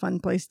wasn't a fun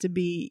place to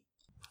be.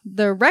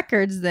 The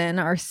records then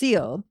are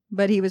sealed,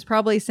 but he was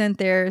probably sent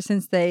there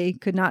since they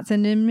could not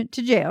send him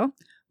to jail.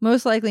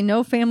 Most likely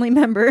no family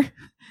member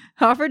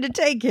offered to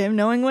take him,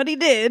 knowing what he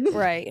did.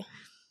 Right.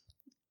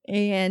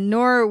 And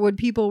nor would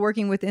people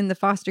working within the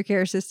foster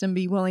care system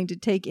be willing to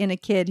take in a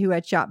kid who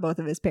had shot both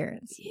of his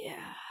parents.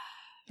 Yeah.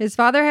 His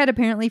father had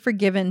apparently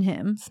forgiven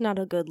him, It's not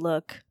a good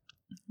look.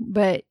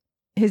 but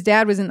his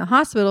dad was in the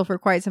hospital for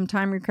quite some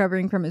time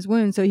recovering from his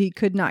wounds, so he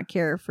could not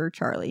care for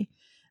Charlie.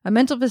 A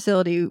mental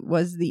facility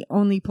was the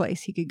only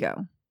place he could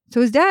go.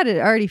 So his dad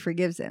already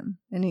forgives him,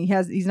 and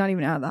he's not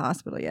even out of the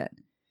hospital yet.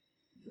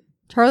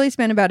 Charlie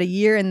spent about a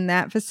year in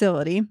that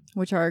facility,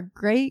 which our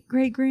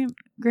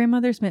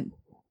great-great-grandmother spent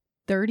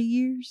 30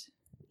 years.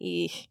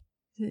 Eesh.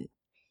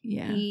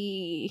 Yeah.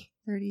 Eesh.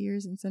 30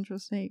 years in Central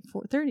State.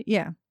 30,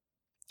 yeah.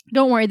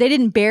 Don't worry, they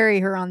didn't bury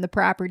her on the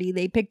property.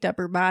 They picked up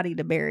her body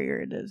to bury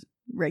her at a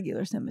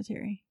regular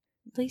cemetery.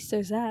 At least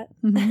there's that.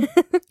 Mhm.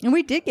 And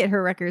we did get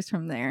her records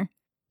from there.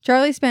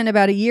 Charlie spent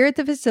about a year at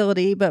the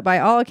facility, but by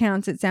all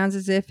accounts, it sounds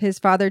as if his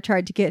father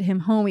tried to get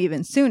him home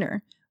even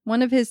sooner.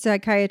 One of his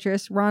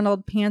psychiatrists,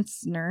 Ronald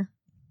Pantsner,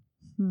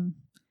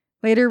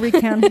 later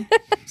recounted...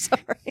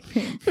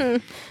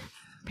 Sorry.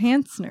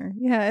 Pantsner.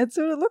 Yeah, that's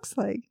what it looks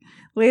like.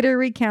 Later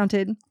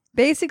recounted,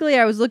 basically,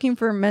 I was looking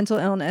for mental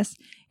illness,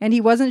 and he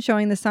wasn't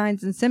showing the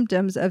signs and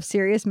symptoms of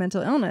serious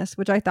mental illness,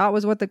 which I thought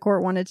was what the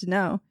court wanted to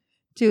know.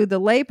 To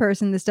the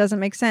layperson, this doesn't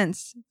make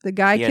sense. The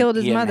guy killed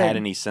his he mother. hadn't had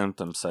any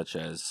symptoms such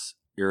as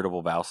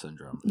irritable bowel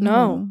syndrome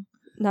No,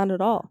 not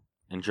at all.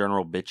 and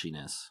general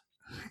bitchiness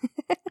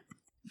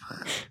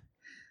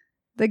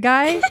The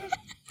guy...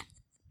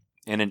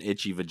 and an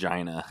itchy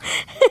vagina.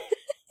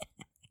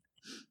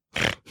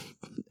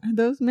 Are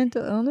those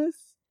mental illness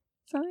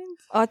signs?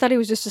 Oh, I thought he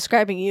was just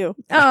describing you.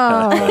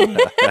 Oh.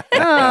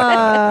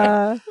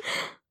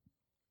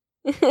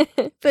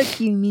 Fuck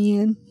you,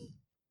 man.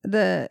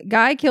 The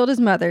guy killed his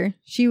mother.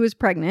 She was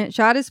pregnant,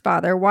 shot his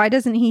father. Why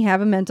doesn't he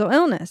have a mental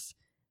illness?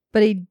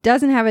 But he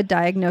doesn't have a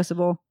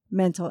diagnosable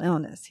mental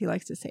illness. He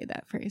likes to say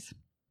that phrase.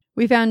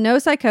 We found no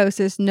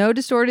psychosis, no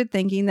distorted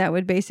thinking that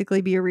would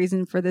basically be a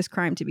reason for this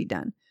crime to be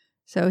done.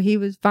 So he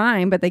was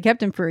fine, but they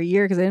kept him for a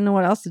year because they didn't know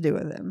what else to do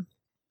with him.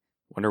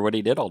 Wonder what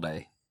he did all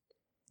day.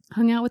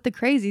 Hung out with the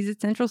crazies at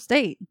Central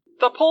State.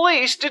 The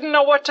police didn't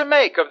know what to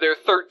make of their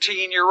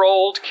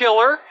 13-year-old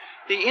killer.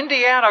 The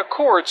Indiana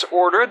courts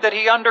ordered that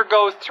he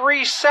undergo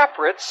 3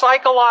 separate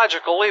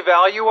psychological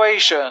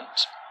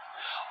evaluations.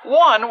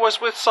 One was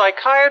with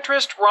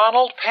psychiatrist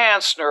Ronald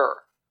Pantsner,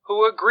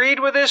 who agreed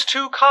with his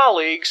 2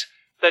 colleagues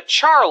that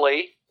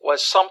Charlie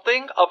was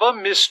something of a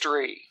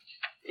mystery.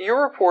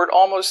 Your report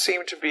almost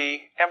seemed to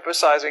be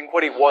emphasizing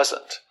what he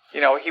wasn't. You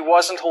know, he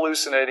wasn't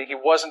hallucinating, he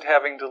wasn't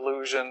having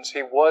delusions,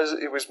 he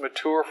was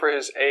mature for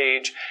his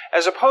age,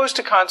 as opposed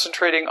to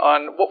concentrating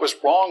on what was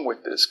wrong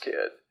with this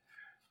kid.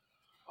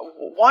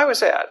 Why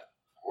was that?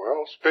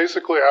 Well,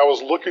 basically, I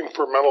was looking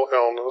for mental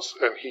illness,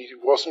 and he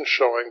wasn't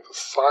showing the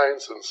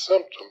signs and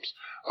symptoms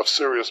of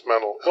serious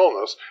mental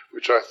illness,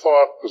 which I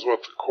thought was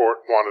what the court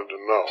wanted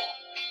to know.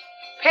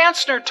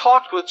 Pantsner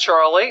talked with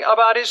Charlie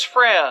about his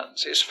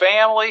friends, his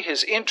family,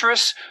 his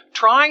interests,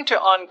 trying to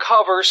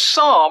uncover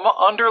some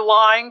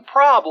underlying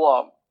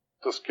problem.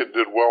 This kid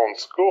did well in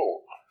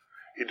school.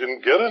 He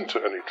didn't get into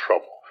any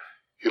trouble.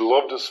 He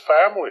loved his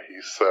family,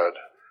 he said,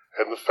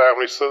 and the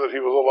family said that he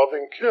was a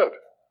loving kid.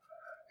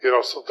 You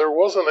know, so there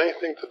wasn't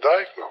anything to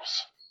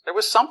diagnose. There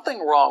was something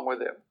wrong with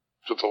him.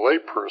 To the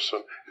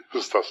layperson,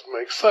 this doesn't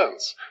make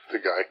sense. The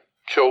guy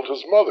killed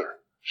his mother.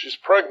 She's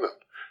pregnant.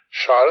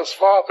 Shot his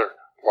father.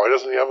 Why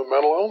doesn't he have a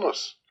mental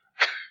illness?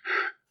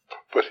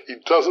 But he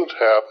doesn't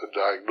have a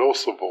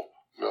diagnosable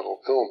mental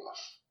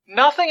illness.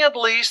 Nothing, at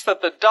least,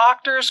 that the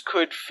doctors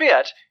could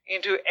fit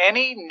into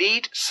any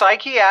neat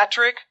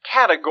psychiatric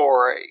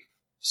category.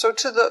 So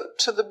to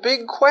the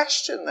big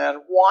question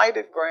then, why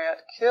did Grant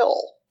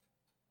kill?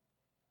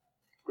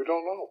 We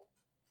don't know.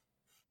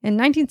 In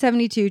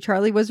 1972,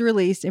 Charlie was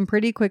released, and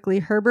pretty quickly,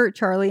 Herbert,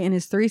 Charlie, and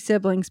his 3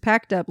 siblings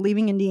packed up,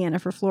 leaving Indiana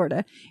for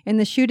Florida. And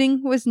the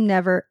shooting was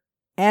never,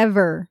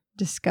 ever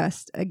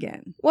discussed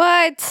again.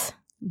 What?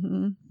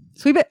 Mm-hmm.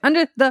 Sweep it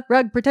under the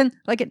rug, pretend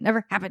like it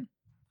never happened.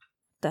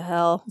 The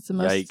hell? It's the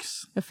most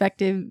Yikes.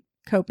 effective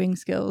coping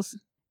skills.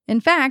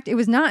 In fact, it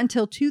was not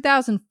until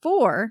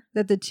 2004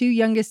 that the 2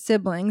 youngest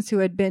siblings, who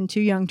had been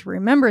too young to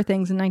remember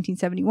things in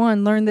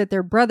 1971, learned that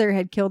their brother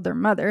had killed their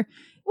mother.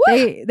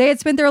 They had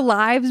spent their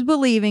lives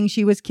believing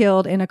she was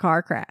killed in a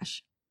car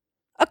crash.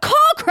 A car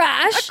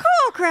crash? A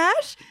car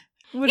crash?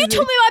 What You is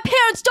told me my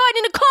parents died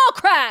in a car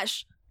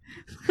crash.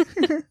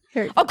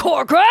 it? A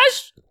car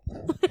crash?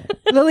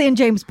 Lily and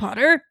James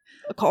Potter.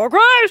 A car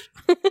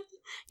crash?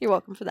 You're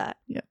welcome for that.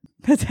 Yep.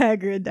 That's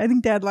Hagrid. I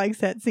think Dad likes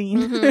that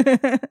scene.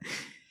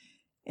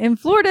 In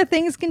Florida,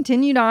 things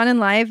continued on in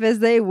life as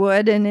they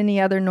would in any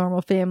other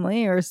normal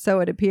family, or so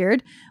it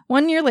appeared.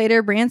 1 year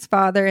later, Brant's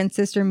father and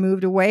sister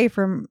moved away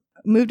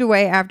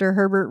after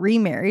Herbert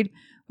remarried,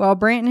 while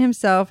Brant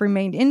himself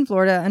remained in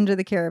Florida under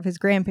the care of his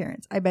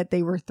grandparents. I bet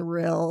they were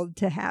thrilled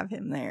to have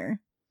him there.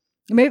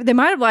 Maybe they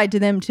might have lied to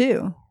them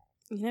too.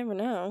 You never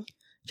know.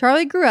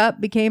 Charlie grew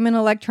up, became an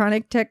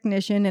electronic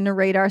technician and a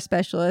radar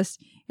specialist,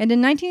 and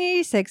in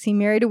 1986 he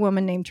married a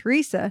woman named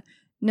Teresa,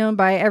 known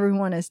by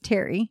everyone as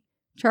Terry.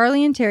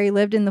 Charlie and Terry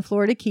lived in the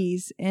Florida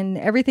Keys, and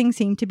everything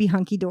seemed to be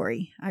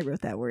hunky-dory. I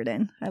wrote that word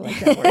in. I like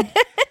that word.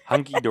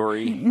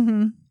 Hunky-dory.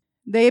 Mm-hmm.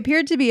 They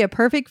appeared to be a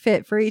perfect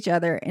fit for each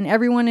other, and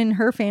everyone in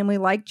her family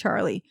liked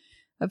Charlie.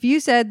 A few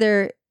said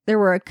there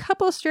were a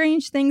couple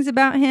strange things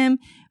about him,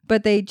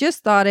 but they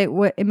just thought it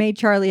made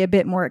Charlie a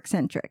bit more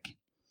eccentric.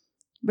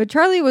 But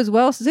Charlie was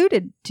well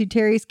suited to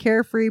Terry's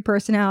carefree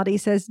personality,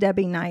 says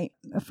Debbie Knight,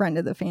 a friend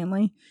of the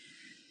family.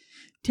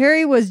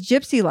 Terry was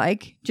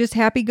gypsy-like, just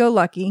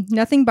happy-go-lucky.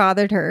 Nothing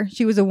bothered her.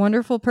 She was a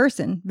wonderful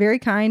person, very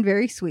kind,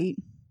 very sweet.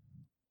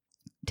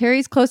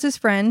 Terry's closest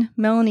friend,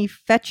 Melanie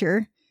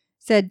Fetcher,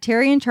 said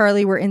Terry and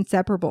Charlie were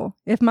inseparable.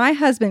 If my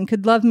husband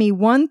could love me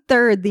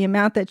 1/3 the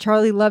amount that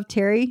Charlie loved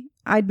Terry,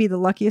 I'd be the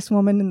luckiest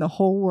woman in the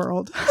whole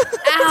world. Ouch!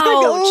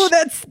 Oh,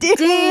 that stings.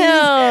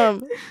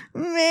 Damn.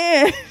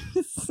 Man.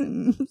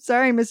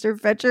 Sorry, Mr.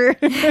 Fetcher.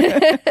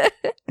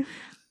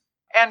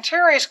 And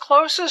Terry's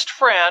closest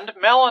friend,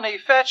 Melanie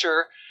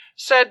Fetcher,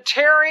 said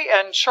Terry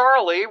and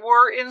Charlie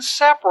were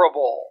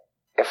inseparable.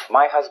 If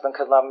my husband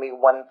could love me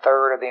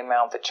 1/3 of the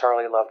amount that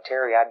Charlie loved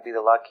Terry, I'd be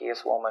the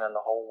luckiest woman in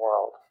the whole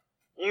world.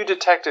 You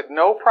detected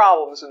no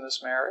problems in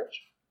this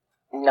marriage?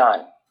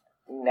 None.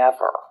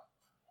 Never.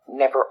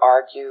 Never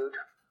argued.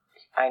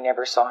 I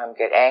never saw him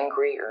get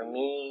angry or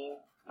mean.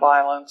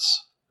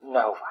 Violence?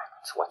 No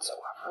violence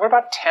whatsoever. What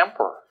about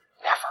temper?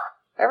 Never.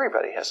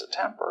 Everybody has a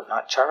temper.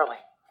 Not Charlie.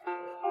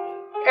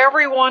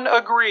 Everyone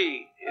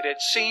agreed. It had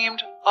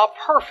seemed a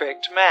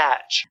perfect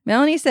match.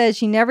 Melanie says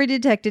she never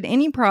detected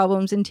any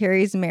problems in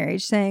Terry's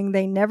marriage, saying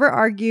they never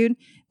argued,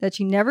 that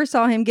she never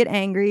saw him get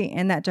angry,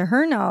 and that to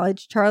her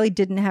knowledge, Charlie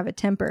didn't have a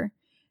temper.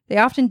 They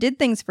often did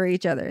things for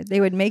each other. They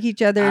would make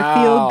each other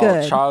feel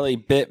good. Charlie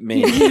bit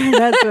me.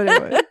 That's what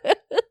it was.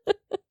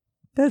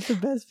 That's the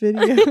best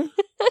video.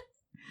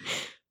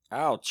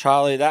 Ow,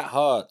 Charlie, that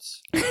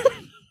hurts.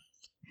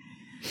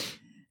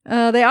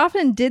 They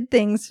often did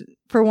things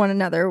for one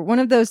another. One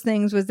of those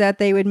things was that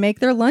they would make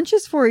their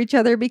lunches for each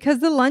other because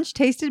the lunch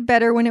tasted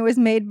better when it was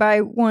made by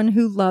one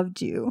who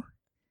loved you.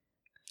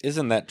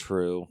 Isn't that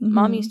true?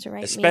 Mom used to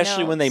write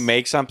Especially me when they notes.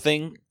 make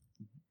something,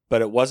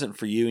 but it wasn't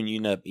for you and you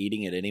end up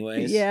eating it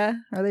anyways. Yeah.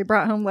 Or they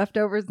brought home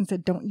leftovers and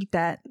said, don't eat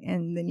that.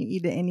 And then you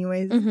eat it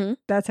anyways. Mm-hmm.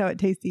 That's how it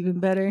tastes even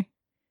better.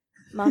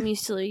 Mom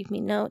used to leave me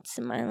notes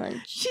in my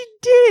lunch. She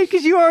did,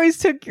 because you always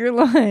took your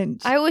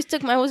lunch. I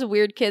was a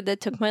weird kid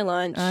that took my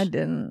lunch. I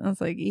didn't. I was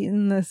like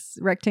eating this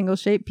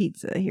rectangle-shaped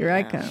pizza. Here I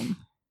Yeah. come.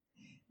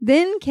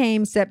 Then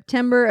came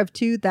September of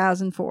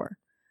 2004.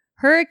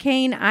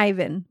 Hurricane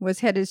Ivan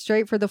was headed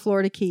straight for the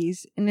Florida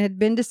Keys, and it had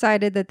been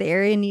decided that the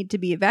area needed to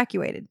be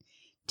evacuated.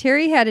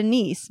 Terry had a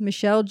niece,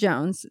 Michelle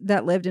Jones,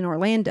 that lived in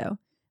Orlando.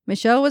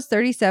 Michelle was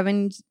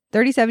 37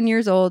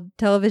 years old,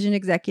 television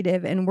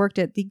executive, and worked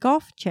at the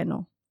Golf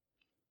Channel.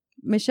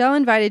 Michelle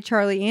invited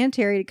Charlie and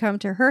Terry to come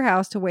to her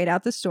house to wait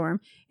out the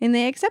storm, and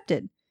they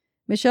accepted.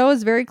 Michelle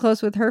was very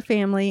close with her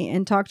family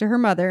and talked to her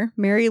mother,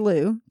 Mary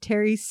Lou,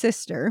 Terry's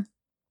sister,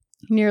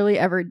 nearly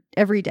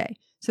every day.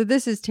 So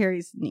this is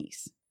Terry's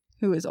niece,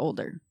 who is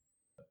older.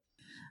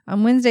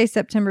 On Wednesday,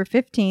 September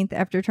 15th,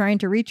 after trying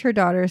to reach her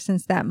daughter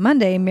since that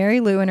Monday, Mary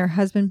Lou and her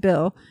husband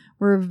Bill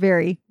were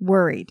very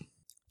worried.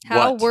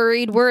 How What?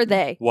 worried were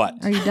they? What?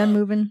 Are you done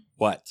moving?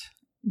 What?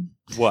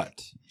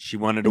 She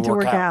wanted to To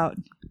work out.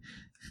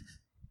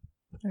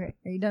 Okay,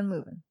 are you done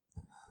moving?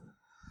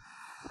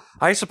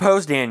 I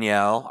suppose,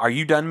 Danielle. Are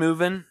you done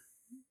moving?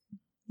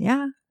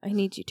 Yeah. I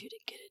need you two to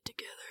get it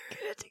together.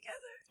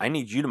 I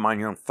need you to mind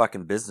your own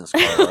fucking business,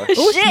 Carla.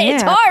 Oh, Shit,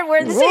 it's snap. hard. We're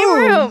in the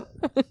Whoa.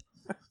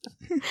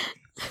 same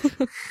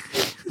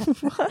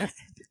room. What?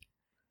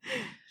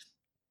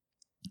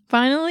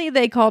 Finally,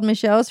 they called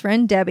Michelle's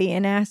friend Debbie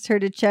and asked her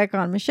to check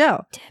on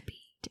Michelle.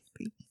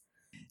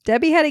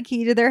 Debbie had a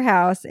key to their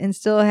house and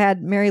still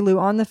had Mary Lou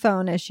on the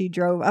phone as she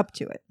drove up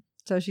to it.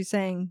 So she's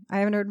saying, I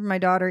haven't heard from my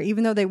daughter,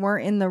 even though they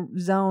weren't in the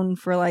zone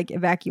for like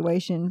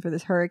evacuation for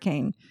this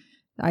hurricane.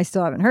 I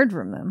still haven't heard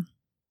from them.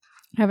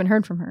 Haven't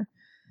heard from her.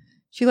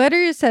 She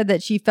later said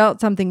that she felt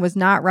something was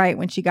not right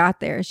when she got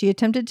there. She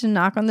attempted to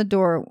knock on the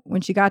door when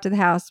she got to the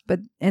house,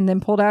 and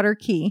then pulled out her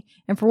key.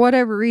 And for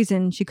whatever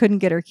reason, she couldn't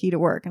get her key to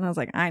work. And I was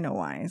like, I know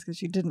why. It's because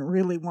she didn't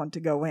really want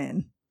to go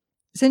in.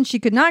 Since she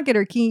could not get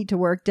her key to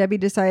work, Debbie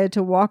decided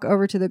to walk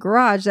over to the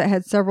garage that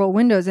had several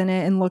windows in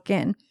it and look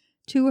in.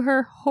 To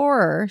her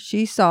horror,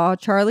 she saw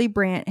Charlie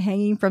Brandt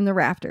hanging from the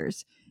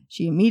rafters.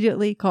 She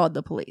immediately called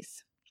the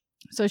police.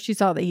 So she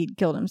saw that he'd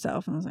killed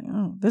himself and was like,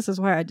 oh, this is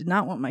why I did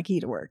not want my key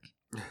to work.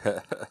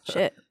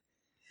 Shit.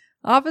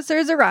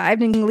 Officers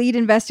arrived and lead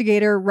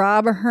investigator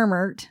Rob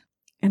Hermert,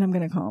 and I'm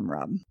going to call him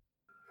Rob.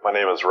 My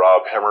name is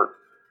Rob Hemmert.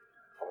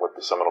 I'm with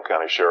the Seminole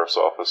County Sheriff's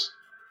Office.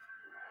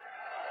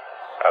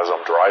 As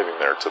I'm driving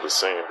there to the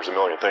scene, there's a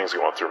million things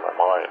going through my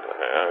mind,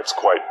 and it's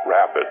quite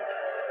rapid.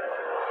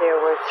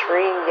 There were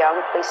 3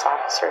 young police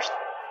officers,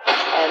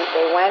 and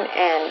they went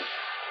in,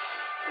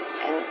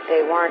 and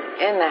they weren't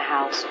in the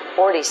house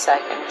 40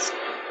 seconds,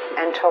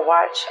 and to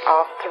watch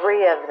all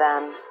three of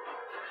them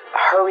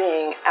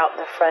hurrying out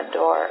the front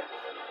door,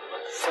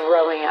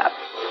 throwing up.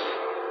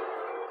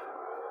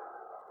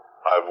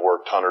 I've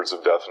worked hundreds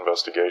of death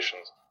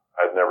investigations.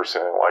 I'd never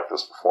seen anything like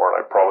this before,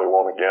 and I probably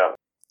won't again.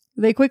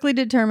 They quickly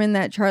determined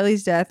that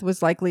Charlie's death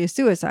was likely a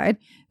suicide.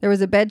 There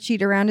was a bed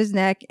sheet around his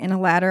neck and a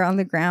ladder on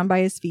the ground by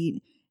his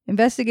feet.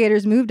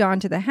 Investigators moved on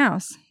to the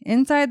house.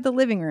 Inside the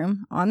living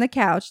room, on the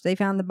couch, they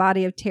found the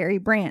body of Terry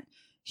Brandt.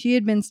 She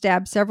had been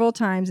stabbed several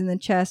times in the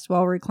chest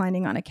while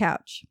reclining on a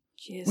couch.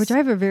 Jeez. Which I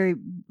have a very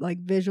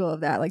visual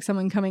of that, like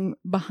someone coming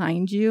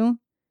behind you,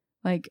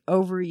 like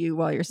over you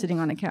while you're sitting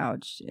on a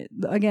couch.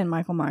 Again,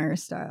 Michael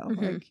Myers style.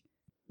 Mhm.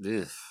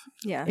 Ugh.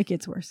 Yeah. It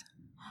gets worse.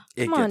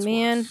 It Come on, gets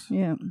man. worse.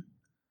 Yeah.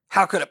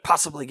 How could it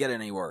possibly get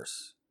any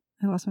worse?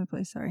 I lost my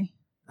place. Sorry.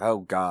 Oh,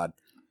 God.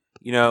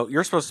 You know,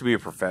 you're supposed to be a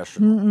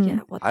professional. Mm-mm. Yeah.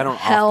 What I the don't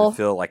hell? often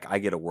feel like I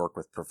get to work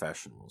with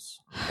professionals.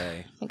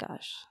 Okay. Oh my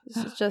gosh.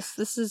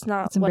 This is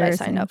not It's what I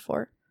signed embarrassing. up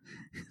for.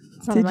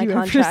 It's not Did in my you ever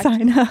contract.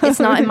 sign up? It's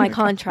not in my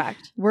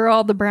contract. We're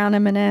all the brown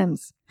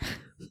M&Ms.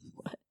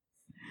 What?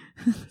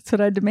 That's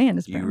what I demand.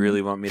 Is Do you brown.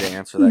 really want me to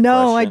answer that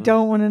No, I question?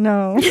 don't want to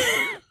know.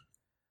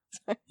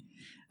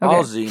 Okay.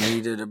 Ozzy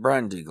needed a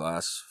brandy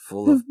glass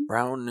full of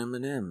brown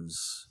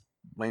M&Ms.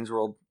 Wayne's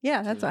World.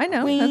 Yeah, that's I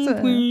know. Wink,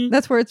 That's wink.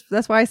 that's where it's.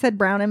 That's why I said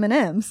brown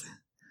M&Ms.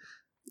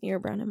 You're a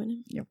brown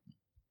M&M.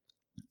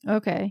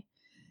 Okay.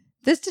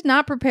 This did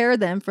not prepare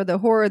them for the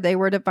horror they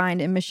were to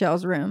find in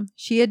Michelle's room.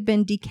 She had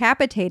been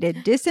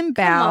decapitated,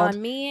 disemboweled, Come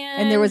on, man.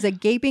 and there was a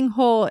gaping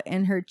hole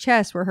in her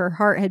chest where her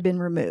heart had been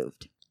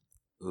removed.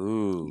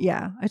 Ooh.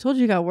 Yeah, I told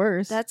you it got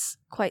worse. That's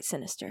quite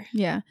sinister.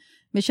 Yeah.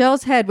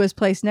 Michelle's head was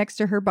placed next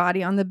to her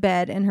body on the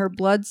bed, and her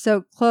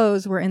blood-soaked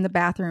clothes were in the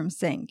bathroom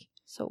sink.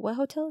 So what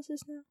hotel is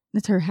this now?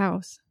 It's her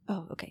house.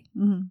 Oh, okay.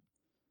 Mm-hmm.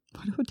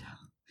 What hotel?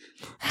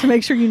 To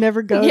make sure you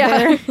never go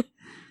Yeah.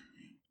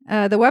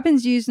 there. The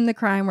weapons used in the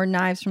crime were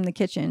knives from the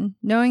kitchen.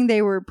 Knowing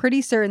they were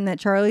pretty certain that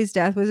Charlie's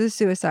death was a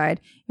suicide,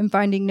 and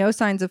finding no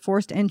signs of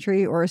forced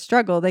entry or a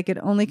struggle, they could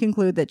only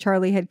conclude that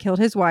Charlie had killed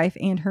his wife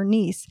and her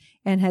niece,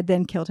 and had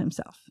then killed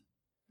himself.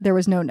 There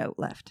was no note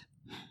left.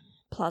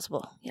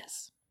 Plausible,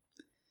 yes.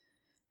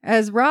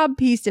 As Rob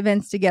pieced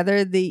events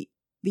together, the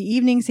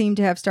evening seemed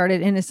to have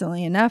started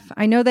innocently enough.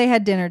 I know they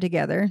had dinner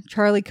together.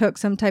 Charlie cooked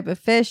some type of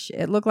fish.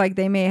 It looked like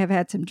they may have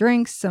had some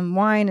drinks, some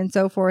wine, and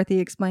so forth, he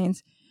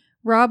explains.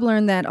 Rob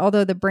learned that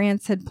although the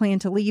Brandts had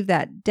planned to leave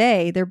that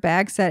day, their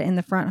bags sat in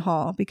the front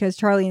hall because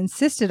Charlie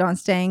insisted on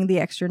staying the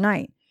extra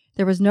night.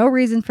 There was no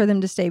reason for them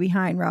to stay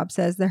behind, Rob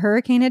says. The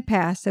hurricane had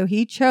passed, so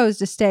he chose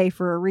to stay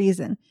for a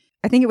reason.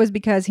 I think it was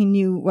because he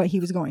knew what he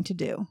was going to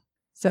do.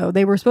 So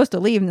they were supposed to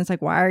leave, and it's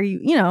like, why are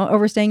you,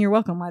 overstaying your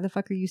welcome? Why the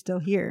fuck are you still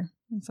here?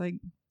 It's like,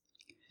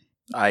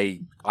 I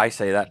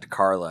say that to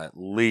Carla at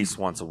least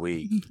once a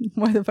week.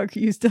 why the fuck are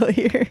you still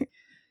here?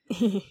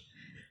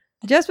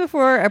 Just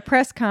before a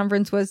press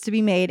conference was to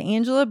be made,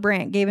 Angela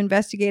Brandt gave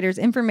investigators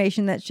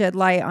information that shed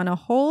light on a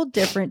whole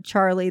different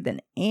Charlie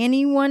than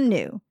anyone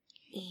knew.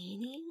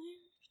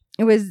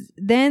 It was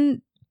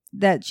then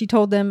that she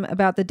told them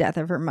about the death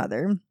of her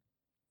mother.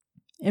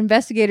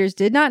 Investigators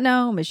did not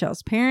know.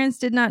 Michelle's parents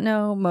did not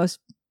know. Most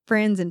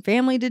friends and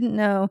family didn't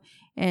know.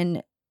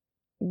 And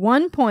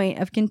one point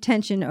of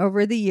contention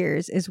over the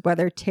years is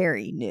whether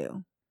Terry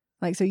knew.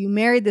 Like, so you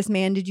married this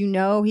man. Did you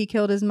know he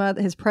killed his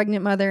mother, his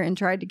pregnant mother, and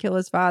tried to kill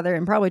his father,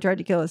 and probably tried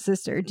to kill his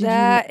sister? Did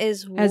That you,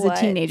 is as a what-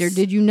 teenager,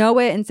 did you know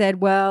it and said,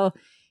 well,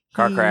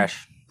 Car he-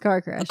 crash.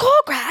 Car crash.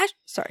 Car crash.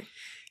 Sorry.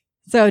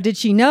 So did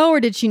she know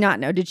or did she not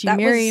know? Did she That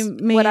marry was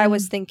me? what I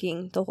was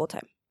thinking the whole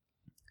time.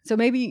 So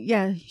maybe,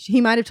 yeah, he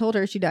might have told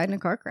her she died in a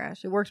car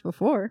crash. It worked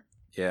before.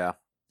 Yeah.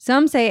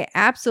 Some say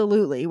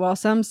absolutely, while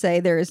some say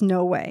there is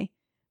no way.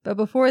 But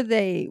before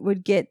they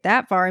would get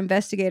that far,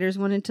 investigators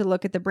wanted to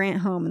look at the Brandt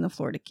home in the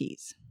Florida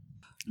Keys.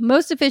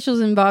 Most officials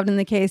involved in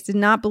the case did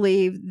not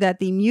believe that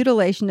the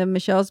mutilation of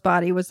Michelle's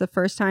body was the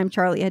first time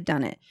Charlie had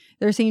done it.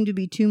 There seemed to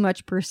be too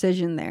much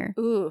precision there.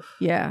 Ooh.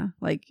 Yeah,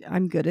 like,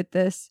 I'm good at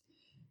this.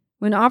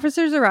 When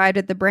officers arrived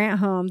at the Brandt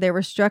home, they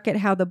were struck at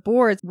how the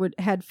boards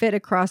had fit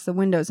across the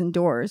windows and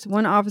doors.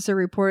 One officer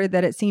reported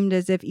that it seemed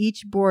as if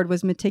each board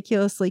was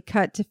meticulously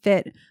cut to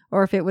fit,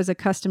 or if it was a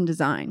custom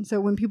design.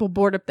 So when people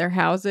board up their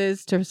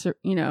houses to,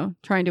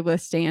 trying to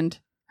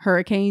withstand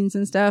hurricanes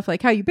and stuff,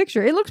 like how you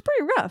picture it, it looks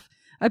pretty rough.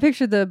 I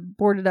picture the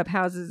boarded up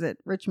houses at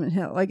Richmond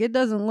Hill. Like, it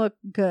doesn't look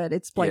good.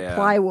 It's like Yeah.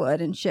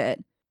 plywood and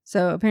shit.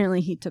 So apparently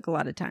he took a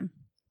lot of time.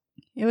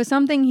 It was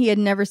something he had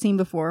never seen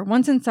before.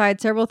 Once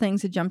inside, several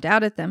things had jumped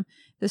out at them.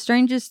 The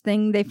strangest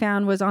thing they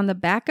found was on the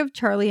back of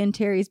Charlie and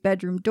Terry's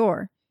bedroom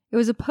door. It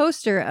was a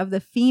poster of the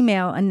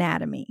female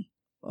anatomy.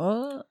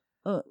 Oh,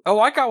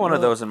 I got one of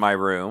those in my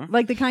room.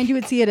 Like the kind you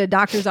would see at a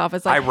doctor's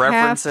office. Like I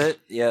reference it.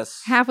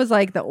 Yes. Half was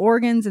like the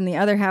organs and the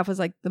other half was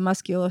like the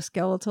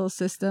musculoskeletal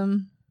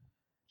system.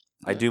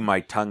 I do my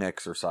tongue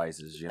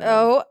exercises, you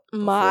know. Oh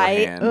my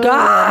beforehand.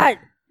 God.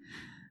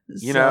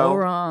 You so know,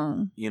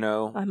 wrong. You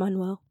know, I'm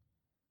unwell.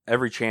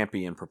 every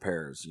champion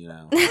prepares, you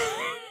know.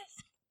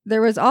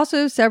 There was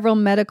also several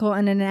medical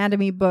and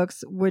anatomy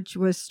books, which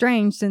was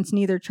strange since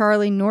neither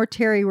Charlie nor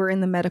Terry were in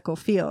the medical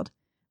field.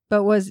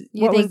 But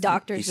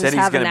doctors He just said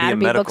he's have going to be a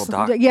anatomy medical books?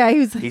 doctor. Yeah,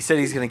 He said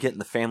he's going to get in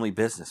the family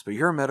business, but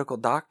you're a medical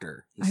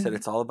doctor. He said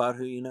it's all about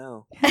who you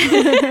know.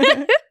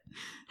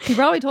 He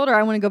probably told her,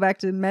 I want to go back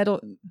to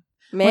Medical,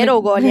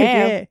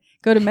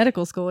 go to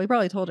medical school. He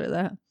probably told her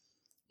that.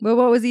 But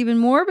what was even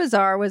more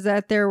bizarre was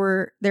that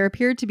there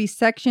appeared to be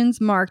sections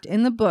marked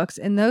in the books,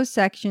 and those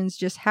sections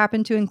just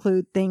happened to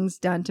include things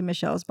done to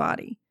Michelle's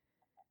body.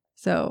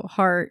 So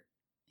heart,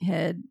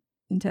 head,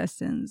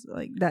 intestines,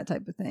 like that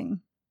type of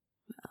thing.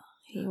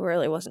 He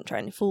really wasn't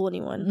trying to fool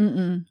anyone.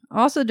 Mm-mm.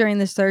 Also during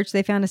the search,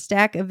 they found a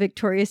stack of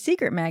Victoria's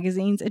Secret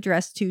magazines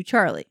addressed to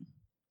Charlie,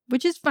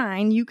 which is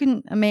fine.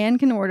 A man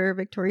can order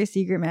Victoria's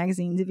Secret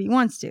magazines if he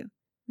wants to.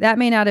 That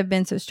may not have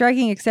been so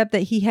striking, except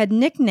that he had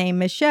nicknamed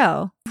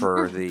Michelle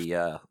For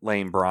the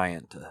Lane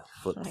Bryant to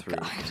flip through.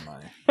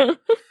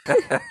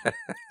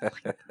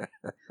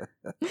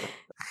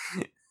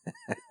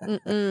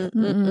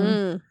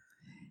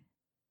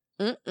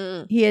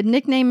 He had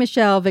nicknamed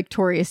Michelle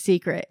Victoria's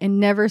Secret and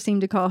never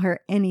seemed to call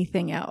her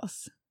anything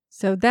else.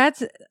 So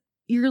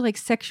you're like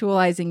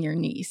sexualizing your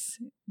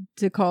niece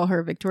to call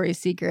her Victoria's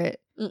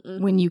Secret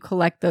when you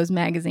collect those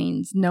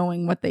magazines,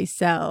 knowing what they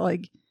sell.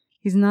 Like,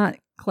 he's not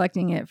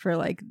collecting it for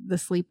like the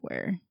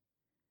sleepwear.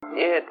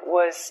 It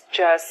was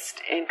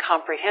just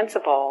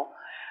incomprehensible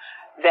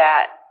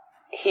that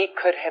he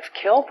could have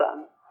killed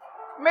them.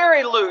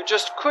 Mary Lou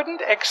just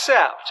couldn't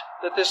accept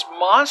that this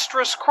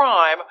monstrous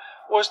crime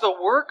was the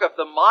work of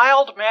the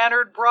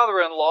mild-mannered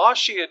brother-in-law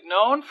she had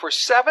known for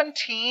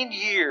 17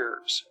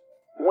 years.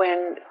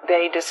 When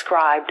they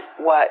described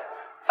what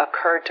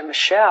occurred to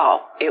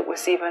Michelle, it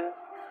was even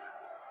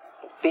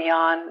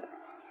beyond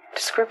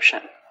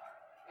description.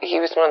 He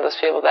was one of those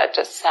people that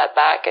just sat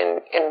back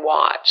and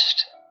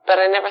watched. But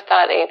I never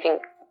thought anything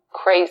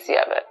crazy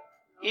of it.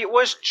 It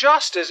was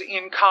just as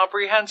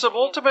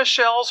incomprehensible to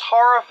Michelle's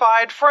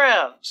horrified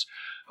friends,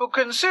 who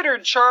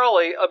considered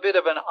Charlie a bit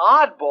of an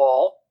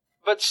oddball,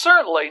 but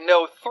certainly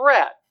no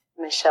threat.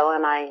 Michelle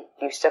and I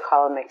used to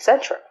call him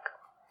eccentric.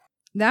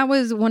 That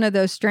was one of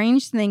those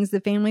strange things the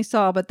family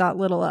saw but thought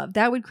little of.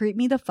 That would creep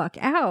me the fuck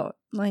out.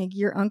 Like,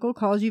 your uncle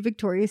calls you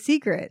Victoria's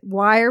Secret.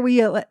 Why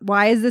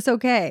is this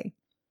okay?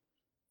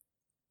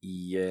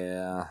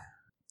 Yeah.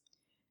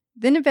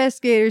 Then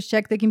investigators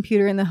checked the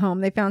computer in the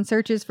home. They found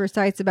searches for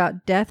sites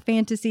about death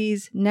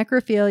fantasies,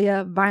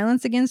 necrophilia,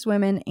 violence against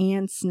women,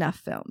 and snuff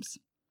films.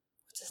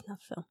 What's a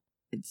snuff film?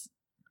 It's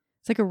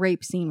like a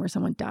rape scene where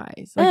someone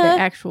dies. Like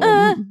the actual...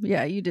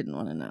 Yeah, you didn't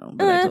want to know,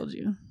 but I told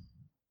you.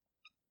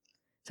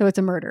 So it's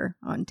a murder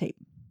on tape.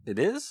 It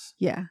is?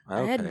 Yeah.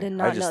 Okay. I did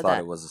not I just know thought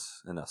that. it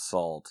was an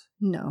assault.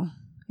 No,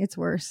 it's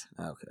worse.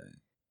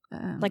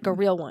 Okay. Like a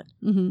real one.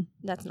 Mm-hmm.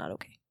 That's not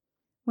okay.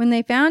 When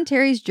they found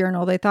Terry's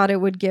journal, they thought it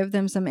would give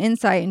them some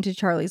insight into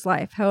Charlie's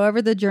life.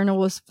 However, the journal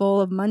was full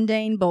of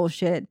mundane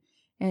bullshit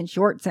and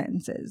short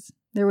sentences.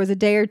 There was a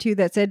day or two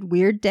that said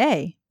weird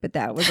day, but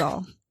that was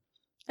all.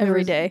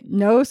 Every day.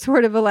 No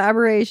sort of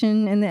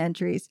elaboration in the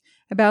entries.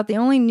 About the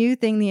only new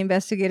thing the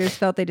investigators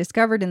felt they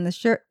discovered in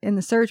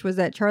the search was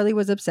that Charlie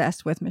was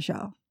obsessed with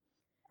Michelle.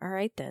 All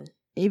right, then.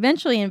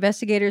 Eventually,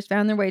 investigators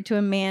found their way to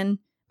a man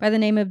by the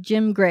name of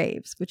Jim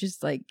Graves, which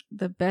is like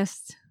the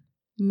best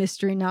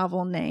mystery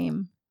novel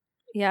name.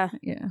 Yeah.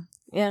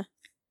 Yeah.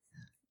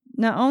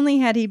 Not only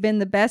had he been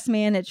the best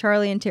man at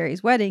Charlie and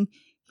Terry's wedding,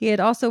 he had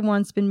also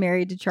once been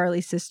married to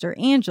Charlie's sister,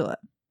 Angela.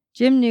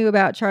 Jim knew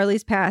about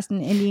Charlie's past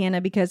in Indiana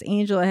because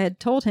Angela had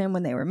told him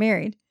when they were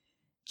married.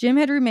 Jim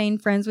had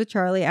remained friends with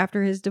Charlie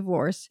after his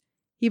divorce.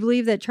 He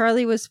believed that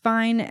Charlie was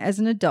fine as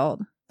an adult,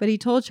 but he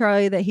told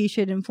Charlie that he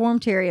should inform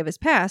Terry of his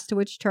past, to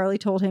which Charlie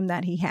told him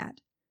that he had.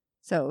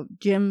 So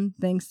Jim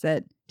thinks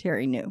that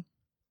Terry knew.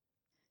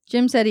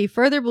 Jim said he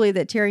further believed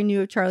that Terry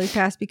knew of Charlie's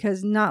past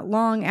because not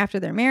long after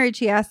their marriage,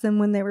 he asked them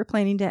when they were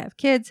planning to have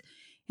kids,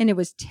 and it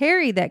was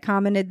Terry that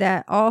commented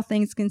that, all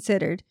things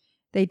considered,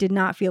 they did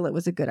not feel it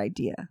was a good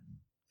idea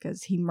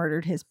because he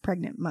murdered his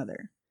pregnant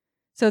mother.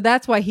 So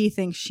that's why he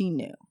thinks she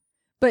knew.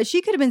 But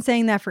she could have been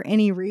saying that for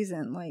any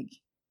reason.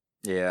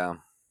 Yeah.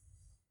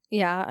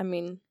 Yeah, I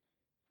mean,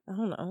 I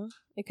don't know.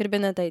 It could have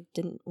been that they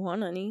didn't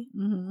want any.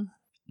 Mm-hmm.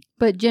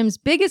 But Jim's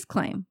biggest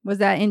claim was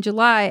that in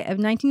July of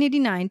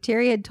 1989,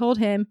 Terry had told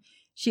him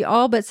she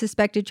all but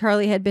suspected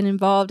Charlie had been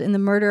involved in the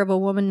murder of a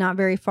woman not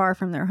very far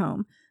from their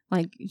home.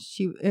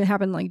 It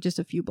happened just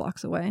a few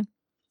blocks away.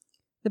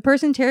 The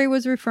person Terry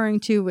was referring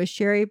to was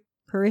Sherry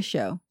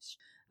Parisho.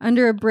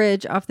 Under a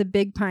bridge off the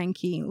Big Pine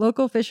Key,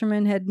 local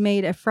fishermen had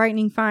made a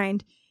frightening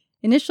find,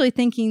 initially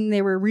thinking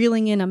they were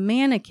reeling in a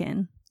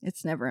mannequin.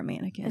 It's never a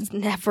mannequin. It's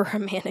never a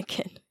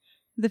mannequin.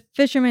 The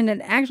fishermen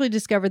had actually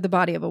discovered the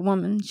body of a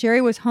woman.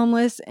 Sherry was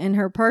homeless, and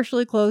her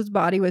partially clothed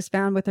body was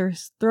found with her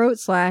throat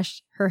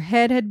slashed. Her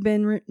head had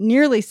been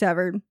nearly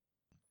severed.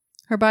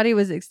 Her body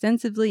was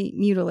extensively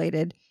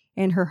mutilated,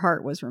 and her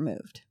heart was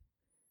removed.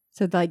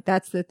 So,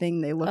 that's the thing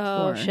they looked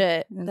for. Oh,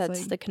 shit. It's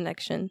That's the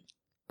connection.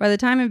 By the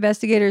time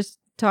investigators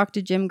talked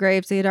to Jim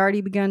Graves, they had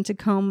already begun to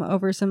comb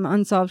over some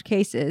unsolved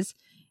cases,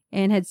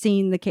 and had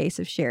seen the case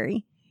of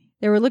Sherry.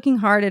 They were looking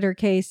hard at her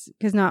case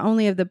because not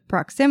only of the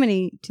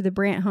proximity to the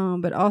Brandt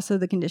home, but also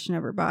the condition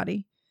of her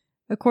body.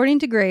 According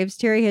to Graves,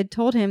 Terry had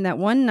told him that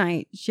one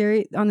night,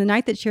 on the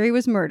night that Sherry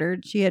was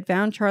murdered, she had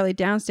found Charlie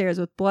downstairs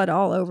with blood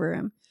all over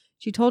him.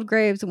 She told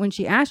Graves when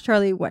she asked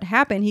Charlie what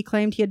happened, he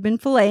claimed he had been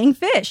filleting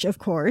fish, of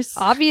course.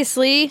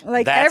 Obviously.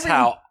 Like That's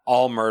how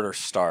all murders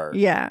start.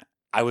 Yeah.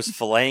 I was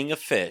filleting a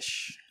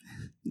fish.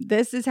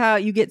 This is how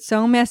you get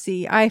so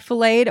messy. I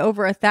filleted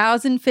over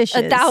 1,000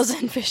 fishes.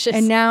 1,000 fishes.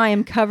 And now I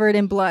am covered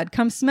in blood.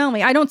 Come smell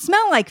me. I don't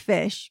smell like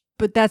fish,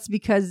 but that's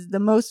because the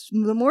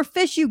more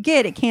fish you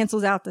get, it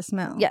cancels out the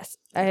smell. Yes,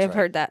 I have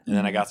heard that. And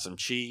then I got some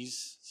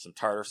cheese, some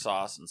tartar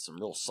sauce, and some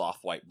real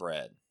soft white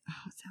bread.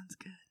 Oh, sounds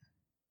good.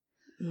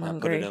 I'm I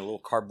hungry. put it in a little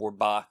cardboard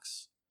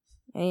box.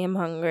 I am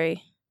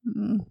hungry.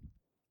 Mm.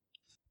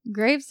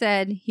 Graves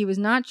said he was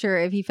not sure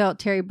if he felt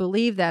Terry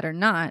believed that or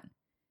not,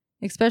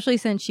 especially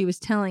since she was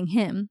telling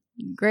him.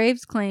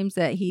 Graves claims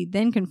that he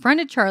then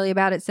confronted Charlie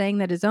about it, saying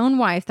that his own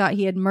wife thought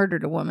he had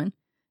murdered a woman.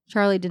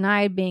 Charlie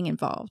denied being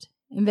involved.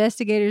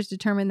 Investigators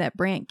determined that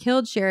Brandt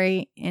killed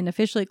Sherry and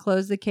officially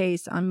closed the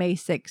case on May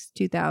 6,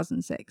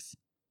 2006.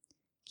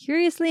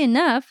 Curiously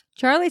enough,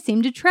 Charlie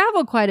seemed to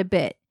travel quite a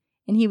bit,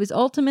 and he was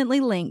ultimately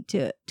linked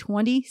to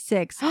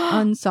 26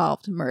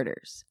 unsolved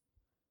murders.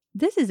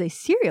 This is a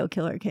serial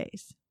killer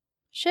case.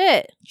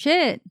 Shit.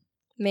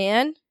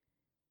 Man.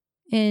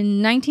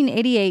 In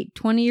 1988,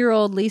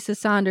 20-year-old Lisa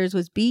Saunders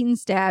was beaten,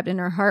 stabbed, and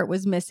her heart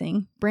was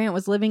missing. Brandt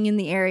was living in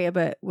the area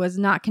but was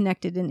not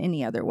connected in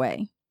any other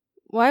way.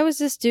 Why was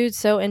this dude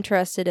so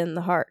interested in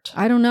the heart?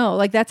 I don't know.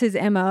 Like, that's his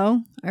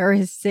MO, or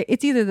it's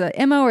either the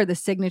MO or the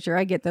signature.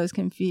 I get those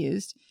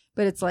confused.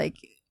 But it's like,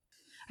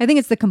 I think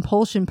it's the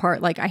compulsion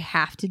part. Like, I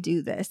have to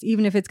do this.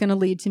 Even if it's going to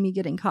lead to me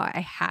getting caught,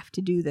 I have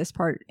to do this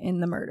part in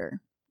the murder.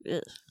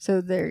 Ugh.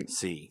 So there.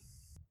 See.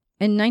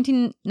 In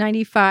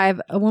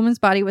 1995, a woman's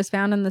body was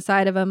found on the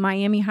side of a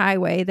Miami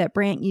highway that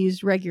Brandt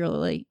used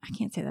regularly. I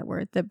can't say that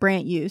word. That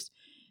Brandt used.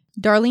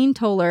 Darlene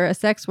Toller, a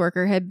sex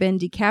worker, had been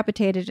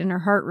decapitated and her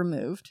heart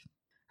removed.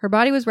 Her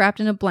body was wrapped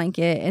in a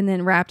blanket and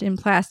then wrapped in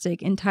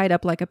plastic and tied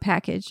up like a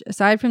package.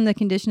 Aside from the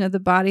condition of the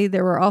body,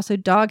 there were also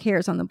dog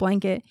hairs on the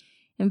blanket.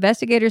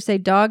 Investigators say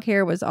dog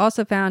hair was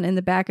also found in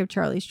the back of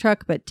Charlie's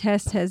truck, but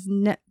tests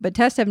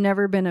have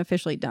never been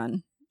officially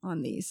done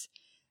on these.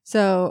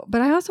 So, but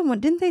I also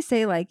didn't they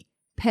say like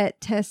pet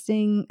test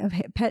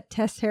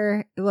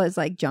hair was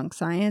like junk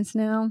science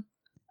now?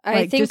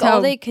 I think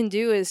all they can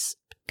do is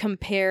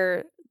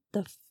compare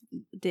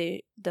the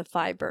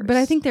fibers. But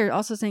I think they're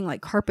also saying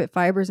like carpet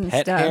fibers and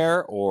Pet stuff.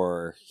 hair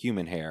or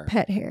human hair?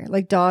 Pet hair,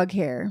 like dog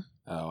hair.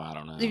 Oh, I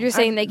don't know. You're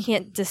saying they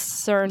can't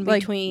discern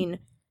like, between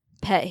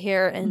pet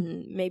hair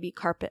and maybe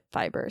carpet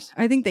fibers.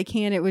 I think they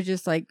can. It was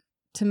just like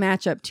to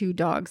match up two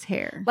dogs'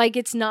 hair. Like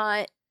it's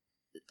not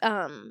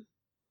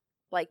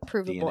like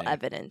provable DNA.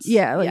 Evidence.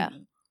 Yeah.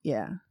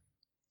 Yeah.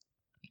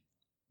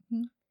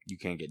 You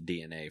can't get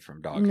DNA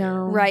from dog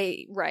No.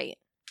 hair. Right.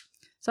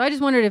 So I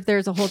just wondered if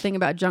there's a whole thing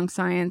about junk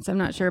science. I'm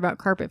not sure about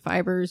carpet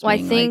fibers. Well,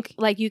 I think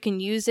like you can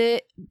use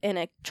it in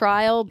a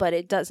trial, but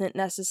it doesn't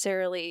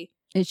necessarily.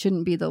 It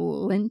shouldn't be the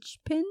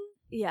linchpin.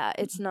 Yeah,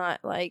 it's not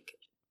like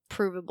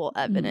provable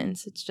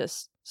evidence. It's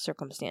just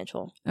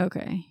circumstantial.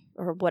 Okay.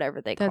 Or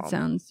whatever they call That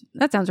them.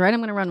 sounds right. I'm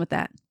going to run with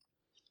that.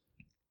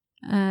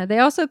 They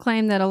also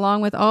claim that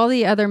along with all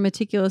the other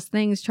meticulous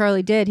things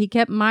Charlie did, he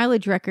kept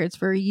mileage records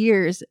for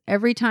years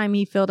every time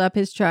he filled up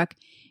his truck,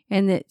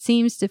 and it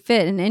seems to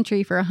fit an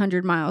entry for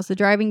 100 miles, the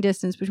driving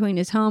distance between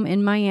his home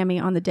in Miami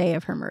on the day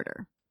of her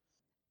murder.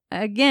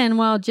 Again,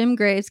 while Jim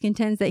Graves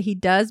contends that he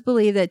does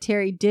believe that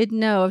Terry did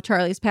know of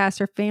Charlie's past,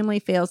 her family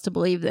fails to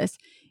believe this.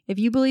 If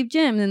you believe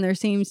Jim, then there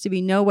seems to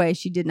be no way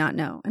she did not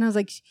know. And I was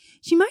like,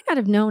 she might not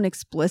have known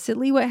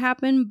explicitly what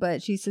happened,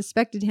 but she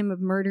suspected him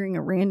of murdering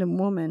a random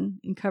woman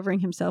and covering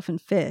himself in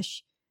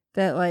fish.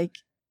 That, like,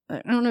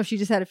 I don't know if she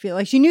just had a feel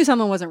like she knew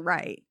something wasn't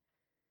right,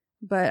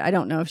 but I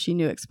don't know if she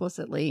knew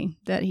explicitly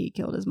that he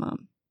killed his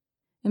mom.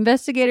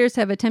 Investigators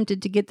have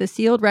attempted to get the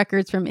sealed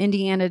records from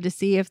Indiana to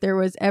see if there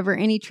was ever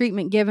any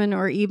treatment given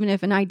or even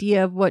if an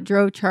idea of what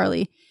drove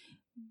Charlie.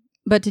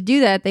 But to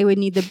do that, they would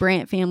need the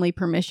Brandt family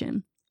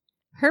permission.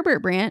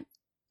 Herbert Brandt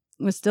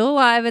was still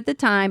alive at the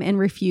time and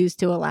refused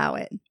to allow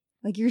it.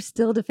 Like, you're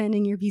still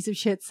defending your piece of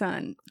shit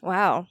son.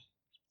 Wow.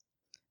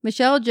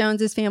 Michelle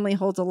Jones's family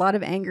holds a lot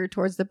of anger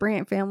towards the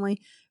Brandt family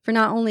for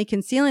not only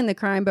concealing the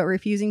crime, but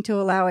refusing to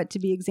allow it to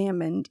be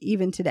examined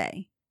even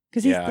today.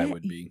 Yeah, I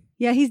would be.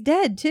 Yeah, he's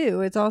dead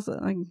too. It's also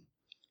like,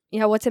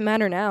 yeah, what's it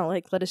matter now?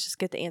 Like, let us just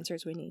get the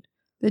answers we need.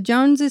 The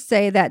Joneses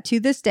say that to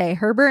this day,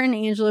 Herbert and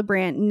Angela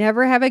Brandt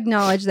never have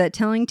acknowledged that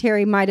telling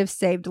Terry might have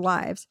saved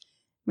lives.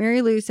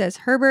 Mary Lou says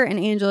Herbert and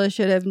Angela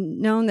should have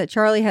known that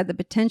Charlie had the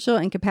potential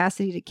and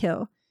capacity to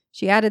kill.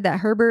 She added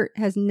that Herbert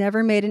has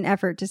never made an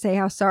effort to say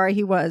how sorry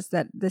he was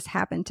that this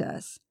happened to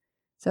us.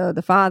 So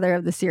the father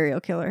of the serial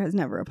killer has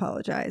never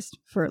apologized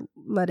for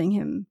letting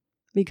him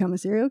become a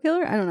serial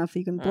killer. I don't know if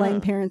you can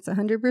blame parents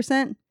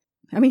 100%.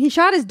 I mean, he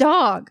shot his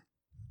dog.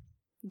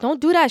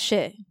 Don't do that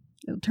shit.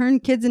 It'll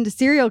turn kids into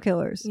serial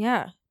killers.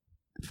 Yeah.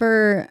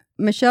 For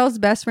Michelle's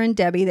best friend,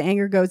 Debbie, the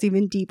anger goes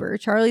even deeper.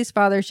 Charlie's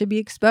father should be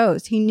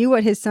exposed. He knew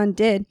what his son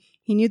did.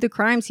 He knew the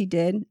crimes he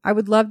did. I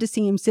would love to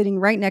see him sitting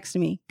right next to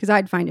me because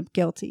I'd find him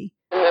guilty.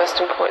 The most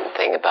important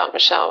thing about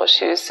Michelle was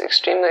she was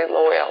extremely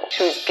loyal.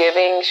 She was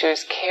giving, she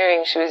was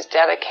caring, she was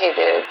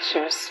dedicated. She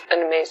was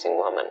an amazing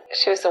woman.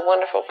 She was a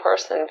wonderful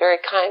person, very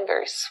kind,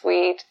 very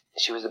sweet.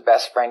 She was the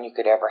best friend you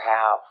could ever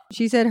have.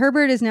 She said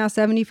Herbert is now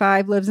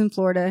 75, lives in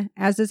Florida,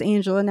 as does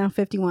Angela, now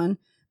 51.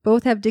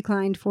 Both have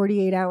declined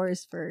 48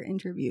 hours for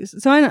interviews.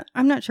 So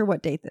I'm not sure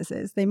what date this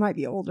is. They might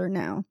be older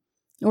now.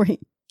 Or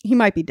he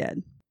might be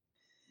dead.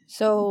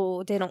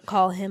 So they don't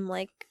call him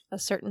like a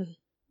certain,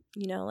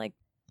 like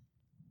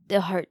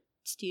the Heart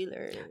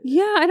Stealer.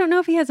 Yeah, I don't know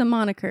if he has a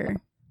moniker.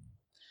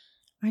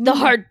 The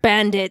Heart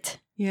Bandit.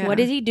 Yeah. What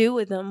did he do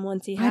with him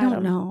once he had I him?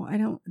 don't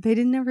know. They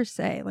didn't never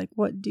say, like,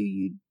 what do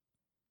you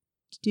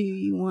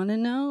want to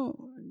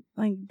know?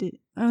 Like, there's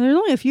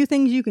only a few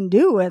things you can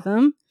do with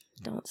them.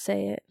 Don't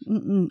say it.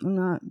 I'm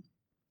not.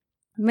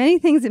 Many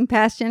things in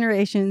past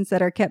generations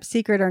that are kept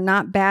secret are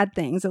not bad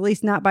things, at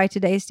least not by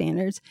today's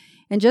standards.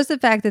 And just the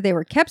fact that they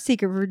were kept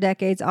secret for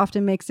decades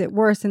often makes it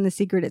worse than the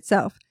secret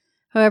itself.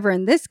 However,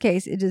 in this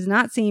case, it does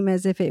not seem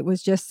as if it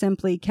was just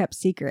simply kept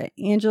secret.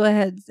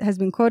 Angela has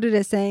been quoted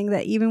as saying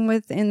that even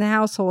within the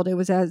household, it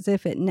was as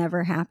if it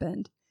never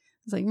happened.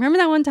 It's like, remember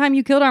that one time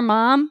you killed our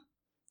mom?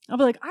 I'll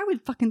be like, I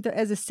would fucking,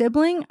 as a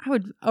sibling,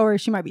 or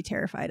she might be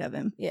terrified of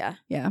him. Yeah.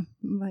 Yeah.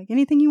 I'm like,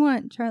 anything you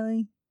want,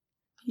 Charlie.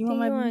 You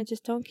want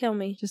just don't kill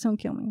me. Just don't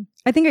kill me.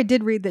 I think I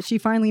did read that she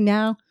finally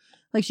now,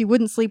 like, she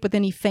wouldn't sleep with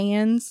any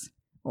fans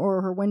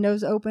or her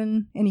windows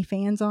open, any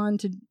fans on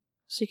to.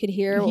 She could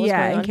hear what was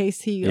going on. In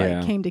case he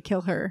came to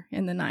kill her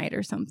in the night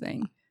or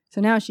something.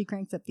 So now she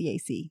cranks up the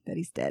AC that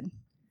he's dead.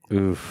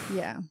 Oof.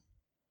 Yeah.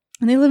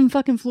 And they live in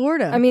fucking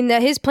Florida. I mean,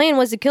 his plan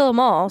was to kill them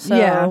all. So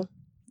yeah.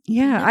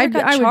 I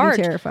would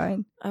be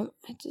terrified. I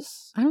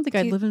don't think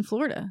I'd live in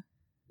Florida.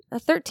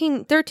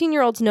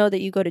 13-year-olds know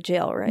that you go to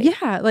jail, right?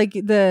 Yeah, like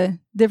the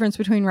difference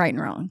between right and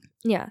wrong.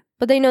 Yeah,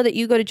 but they know that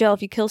you go to jail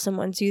if you kill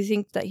someone. So you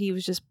think that he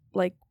was just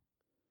like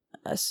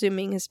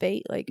assuming his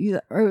fate, like,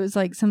 or it was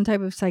like some type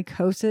of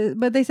psychosis,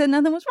 but they said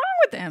nothing was wrong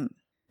with him.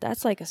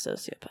 That's like a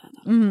sociopath.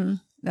 Mm-hmm.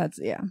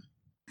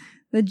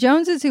 The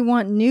Joneses who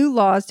want new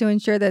laws to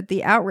ensure that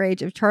the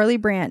outrage of Charlie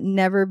Brandt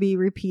never be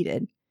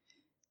repeated.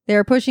 They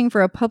are pushing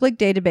for a public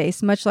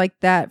database, much like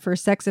that for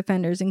sex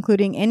offenders,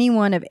 including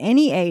anyone of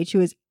any age who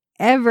has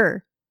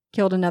ever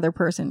killed another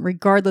person,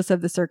 regardless of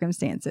the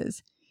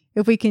circumstances.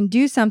 If we can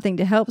do something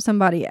to help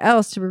somebody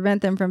else to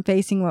prevent them from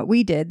facing what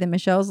we did, then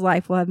Michelle's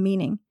life will have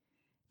meaning.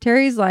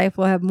 Terry's life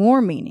will have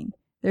more meaning.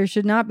 There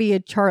should not be a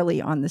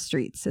Charlie on the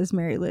streets, says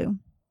Mary Lou.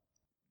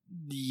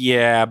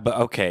 Yeah, but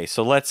okay.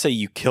 So let's say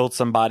you killed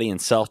somebody in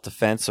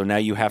self-defense, so now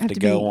you have to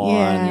go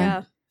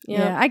on.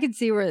 Yeah, I could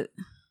see where.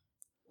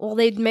 Well,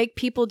 they'd make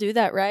people do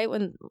that, right?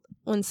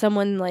 When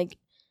someone like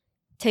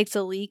takes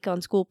a leak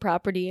on school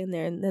property in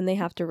there, and then they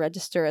have to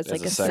register as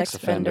like a sex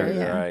offender.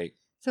 Yeah. Right.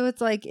 So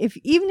it's like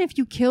even if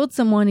you killed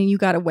someone and you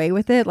got away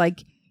with it,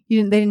 like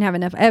they didn't have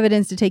enough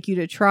evidence to take you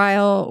to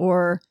trial,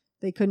 or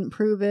they couldn't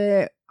prove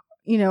it,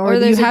 or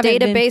there's a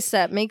database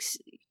that makes,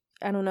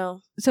 I don't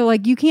know. So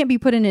like you can't be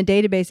put in a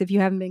database if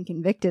you haven't been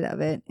convicted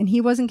of it, and he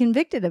wasn't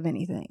convicted of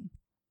anything.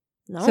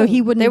 No, so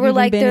he wouldn't. They have were even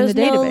like, been "There's in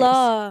the no database.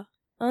 law."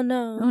 Oh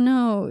no! Oh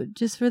no!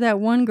 Just for that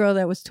one girl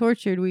that was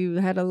tortured, we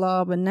had a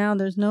law, but now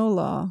there's no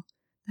law.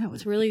 That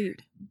was really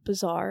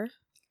bizarre.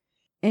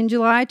 In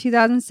July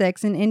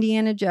 2006, an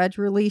Indiana judge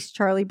released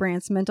Charlie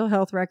Brandt's mental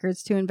health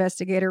records to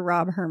investigator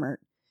Rob Hermert.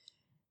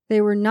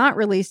 They were not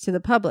released to the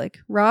public.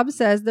 Rob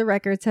says the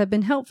records have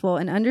been helpful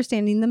in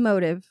understanding the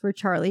motive for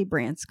Charlie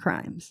Brandt's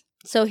crimes.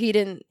 So he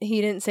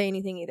didn't say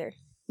anything either.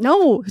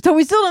 No, so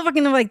we still don't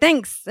fucking know. Like,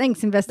 thanks,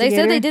 investigator. They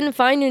said they didn't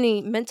find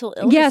any mental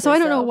illness. Yeah, so I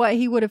don't know what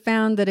he would have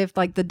found that if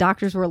like the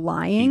doctors were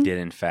lying. He did,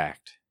 in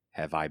fact,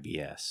 have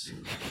IBS.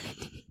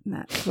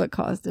 That's what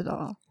caused it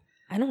all.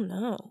 I don't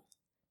know.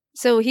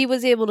 So he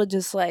was able to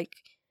just like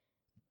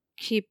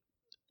keep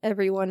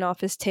everyone off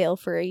his tail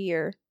for a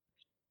year,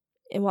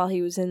 and while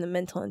he was in the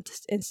mental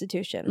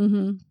institution.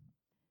 Mm-hmm.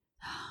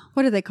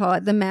 What do they call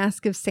it? The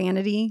mask of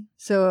sanity.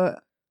 So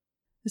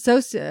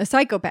a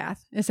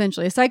psychopath,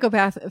 essentially. A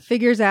psychopath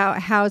figures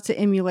out how to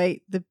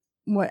emulate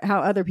how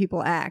other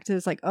people act.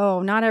 It's like,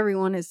 oh, not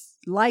everyone is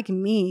like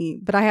me,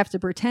 but I have to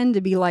pretend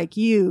to be like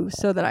you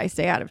so that I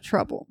stay out of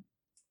trouble.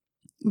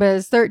 But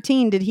as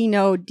 13, did he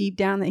know deep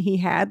down that he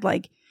had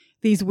like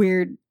these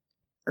weird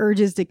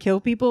urges to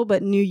kill people,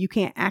 but knew you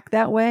can't act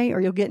that way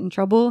or you'll get in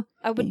trouble?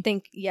 I would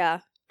think, yeah.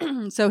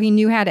 So he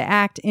knew how to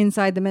act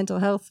inside the mental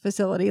health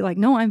facility. Like,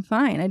 no, I'm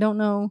fine. I don't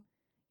know,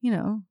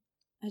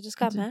 I just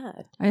got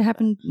mad.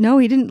 No,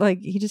 he didn't.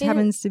 Like, he just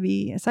happens to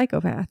be a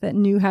psychopath that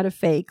knew how to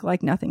fake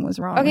like nothing was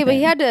wrong. Okay,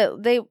 with but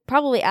him. they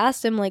probably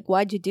asked him, like,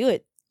 why'd you do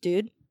it,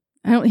 dude?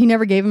 He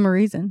never gave him a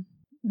reason.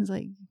 He was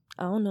like,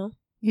 I don't know.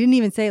 He didn't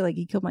even say, like,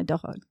 he killed my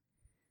dog.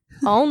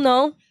 Oh,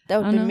 no. That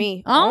would have been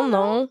me. Oh,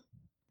 no.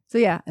 So,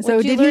 yeah. What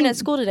So did you learn at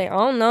school today?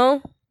 Oh,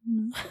 no.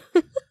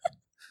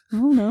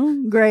 Oh,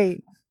 no.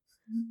 Great.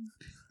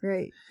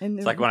 Right. And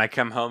It's like when I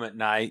come home at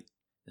night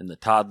and the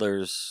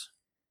toddler's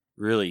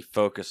really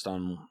focused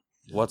on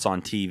what's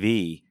on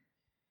TV.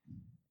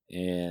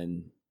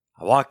 And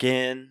I walk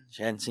in,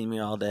 she hadn't seen me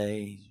all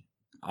day.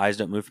 Eyes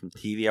don't move from the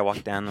TV. I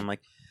walk down and I'm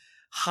like,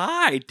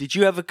 hi, did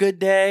you have a good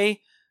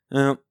day?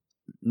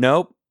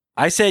 Nope.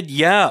 I said,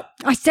 yup.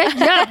 I said,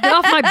 yup. Get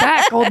off my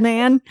back, old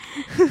man.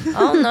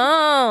 Oh,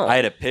 no. I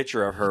had a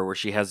picture of her where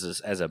she has this,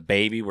 as a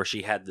baby, where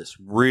she had this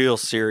real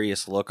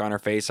serious look on her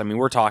face. I mean,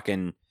 we're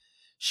talking,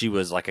 she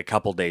was like a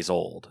couple days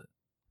old.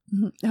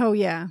 Oh,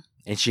 yeah.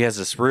 And she has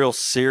this real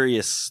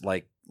serious,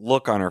 like,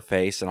 look on her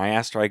face. And I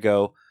asked her, I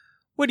go,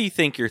 what do you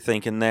think you're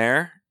thinking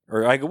there?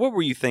 Or I go, what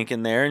were you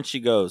thinking there? And she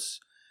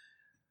goes,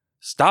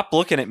 stop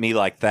looking at me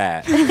like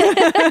that.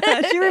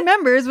 She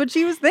remembers what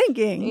she was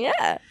thinking.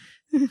 Yeah.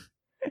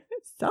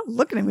 Stop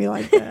looking at me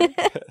like that.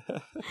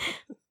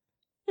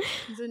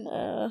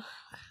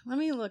 Let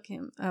me look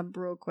him up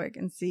real quick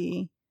and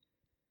see.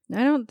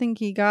 I don't think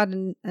he got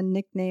a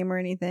nickname or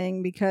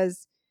anything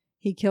because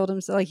he killed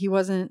himself. Like he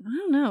wasn't, I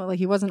don't know, like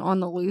he wasn't on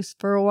the loose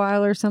for a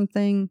while or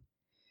something.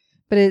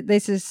 But they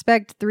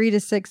suspect 3 to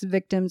 6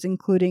 victims,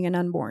 including an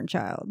unborn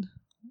child,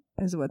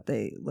 is what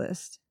they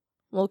list.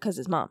 Well, because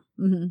his mom.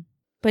 Mm-hmm.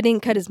 But he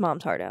didn't cut his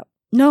mom's heart out.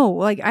 No,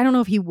 like I don't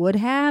know if he would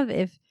have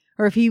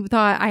or if he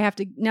thought I have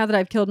to, now that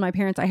I've killed my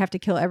parents, I have to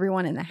kill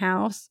everyone in the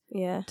house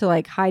to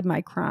like hide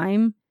my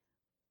crime.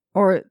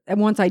 Or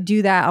once I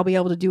do that, I'll be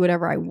able to do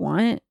whatever I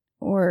want.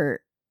 Or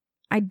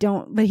I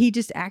don't, but he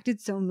just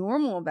acted so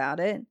normal about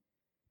it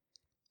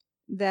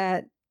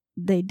that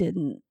they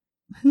didn't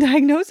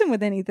diagnose him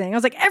with anything. I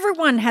was like,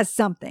 everyone has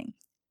something.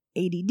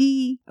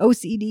 ADD,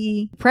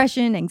 OCD,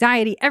 depression,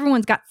 anxiety.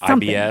 Everyone's got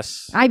something.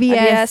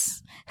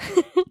 IBS.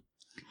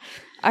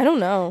 I don't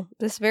know.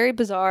 This very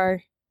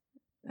bizarre.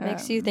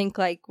 Makes you think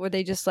like, were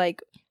they just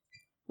like,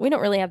 we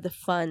don't really have the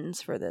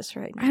funds for this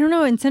right now. I don't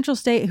know. In Central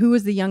State, who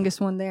was the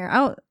youngest one there?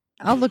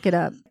 I'll look it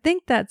up. I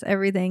think that's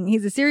everything.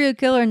 He's a serial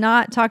killer,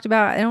 not talked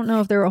about. I don't know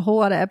if there were a whole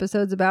lot of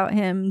episodes about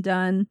him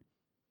done.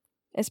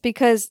 It's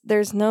because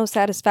there's no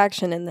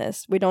satisfaction in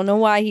this. We don't know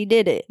why he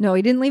did it. No,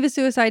 he didn't leave a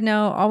suicide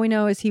note. All we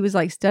know is he was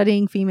like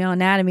studying female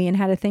anatomy and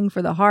had a thing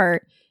for the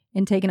heart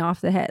and taken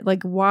off the head.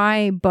 Like,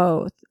 why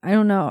both? I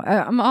don't know.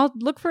 I'll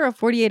look for a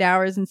 48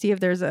 hours and see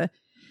if there's a,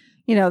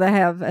 they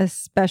have a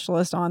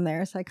specialist on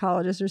there, a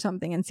psychologist or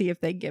something, and see if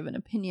they give an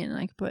opinion. And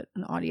I could put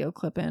an audio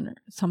clip in or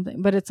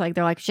something. But it's like,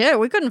 they're like, shit,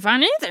 we couldn't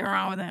find anything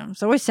wrong with him.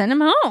 So we sent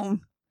him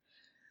home.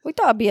 We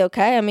thought it'd be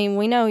okay. I mean,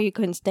 we know you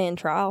couldn't stand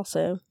trial,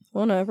 so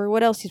whatever.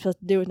 What else are you supposed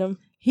to do with him?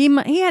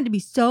 He had to be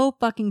so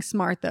fucking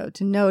smart, though,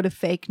 to know to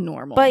fake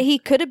normal. But he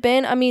could have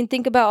been. I mean,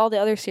 think about all the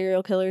other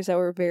serial killers that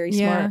were very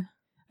smart.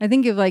 I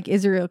think of like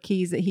Israel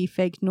Keys, that he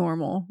faked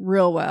normal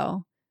real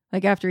well.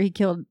 Like after he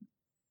killed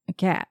a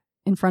cat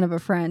in front of a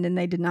friend and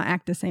they did not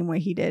act the same way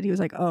he did. He was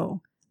like,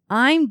 oh,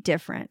 I'm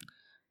different.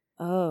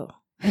 Oh.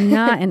 And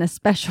not in a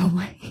special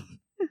way.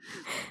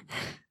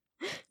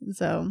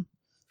 So,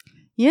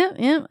 yeah.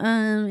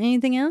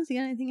 Anything else? You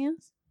got anything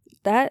else?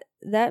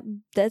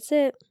 That's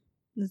it.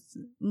 This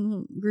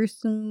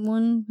gruesome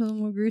one, a little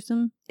more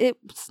gruesome.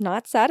 It's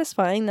not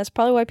satisfying. That's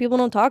probably why people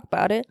don't talk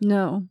about it.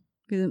 No,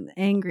 because I'm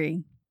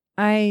angry.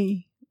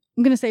 I'm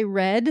going to say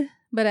read,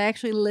 but I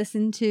actually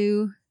listened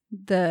to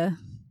the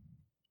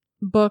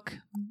book,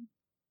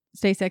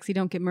 Stay Sexy,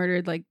 Don't Get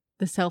Murdered, like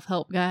the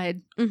self-help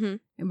guide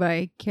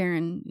by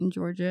Karen in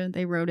Georgia.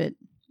 They wrote it,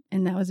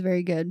 and that was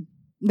very good.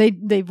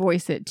 They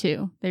voice it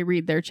too. They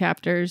read their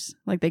chapters,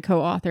 like they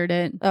co-authored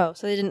it. Oh,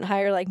 so they didn't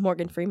hire like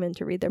Morgan Freeman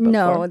to read their book?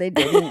 No, they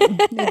didn't.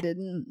 They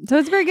didn't. So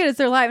it's very good. It's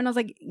their life, and I was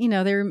like,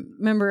 they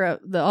remember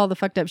all the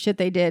fucked up shit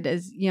they did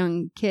as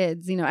young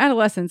kids,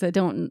 adolescents that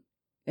don't.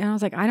 And I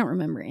was like, I don't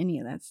remember any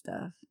of that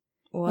stuff.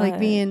 What? Like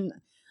being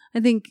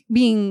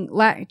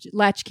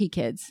latchkey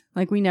kids,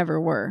 like we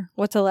never were.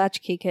 What's a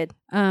latchkey kid?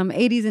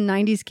 80s and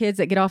 90s kids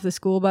that get off the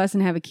school bus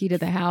and have a key to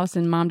the house,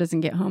 and mom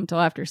doesn't get home till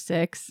after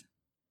 6.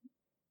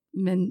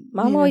 And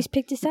mom always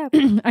picked us up.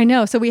 I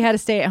know. So we had a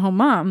stay-at-home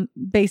mom,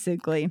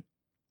 basically.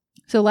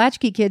 So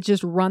latchkey kids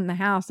just run the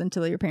house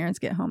until your parents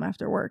get home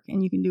after work,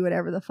 and you can do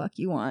whatever the fuck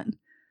you want.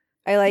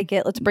 I like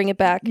it. Let's bring it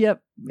back.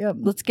 Yep.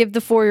 Let's give the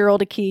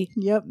 4-year-old a key.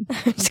 Yep.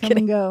 Just Come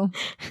and go.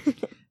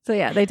 So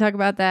yeah, they talk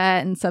about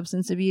that and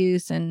substance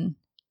abuse and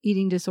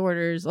eating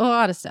disorders, a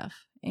lot of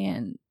stuff.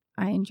 And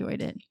I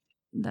enjoyed it.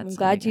 I'm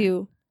glad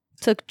you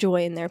took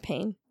joy in their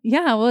pain.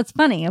 Yeah, well, it's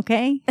funny,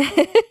 okay?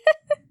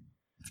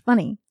 It's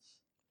funny.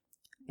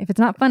 If it's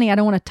not funny, I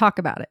don't want to talk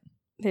about it.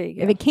 There you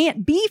go. If it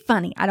can't be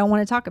funny, I don't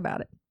want to talk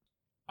about it.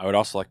 I would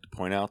also like to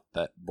point out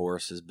that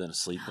Boris has been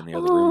asleep in the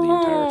other room the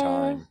entire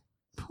time.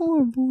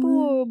 Poor Boris.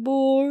 Poor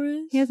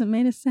Boris. He hasn't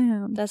made a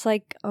sound. That's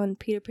like on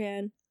Peter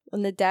Pan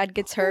when the dad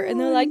gets hurt and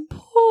they're like,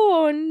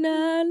 poor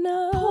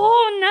Nana.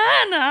 Poor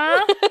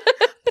Nana.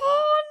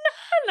 Poor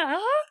Nana.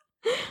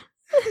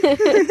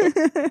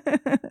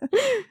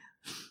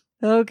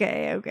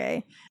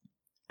 Okay.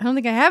 I don't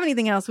think I have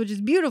anything else, which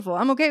is beautiful.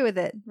 I'm okay with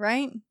it,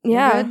 right?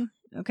 Yeah. Good?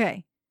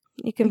 Okay.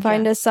 You can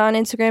find us on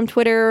Instagram,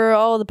 Twitter,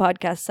 all the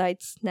podcast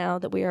sites now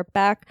that we are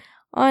back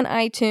on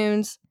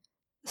iTunes.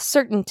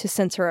 certain to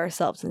censor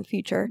ourselves in the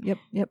future.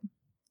 Yep.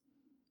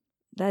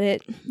 That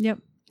it. Yep.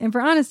 And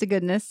for honest to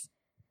goodness,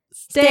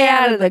 Stay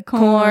out of the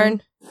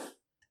corn.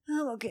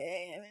 I'm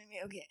okay. I'm gonna be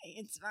okay.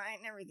 It's fine.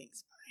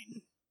 Everything's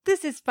fine.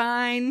 This is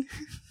fine.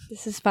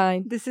 This is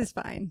fine. This is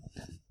fine.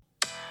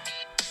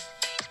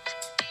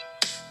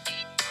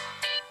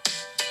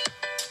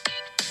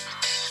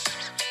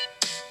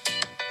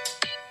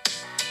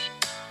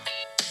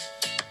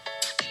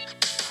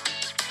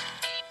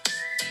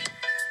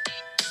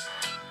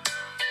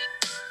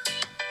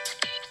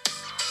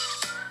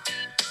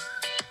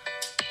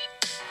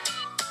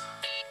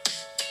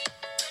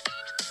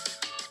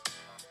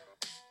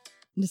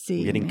 To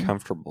see. Getting man.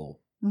 comfortable.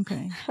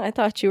 Okay. I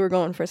thought you were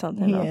going for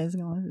something. He else. is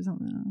going for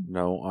something else.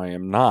 No, I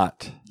am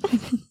not.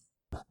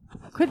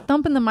 Quit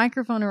thumping the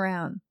microphone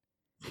around.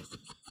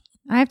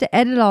 I have to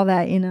edit all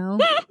that, you know.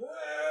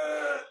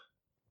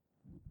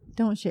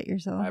 Don't shit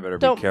yourself. I better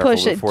be Don't careful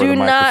push it. before Do the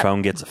not-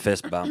 microphone gets a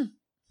fist bump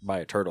by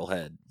a turtle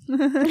head.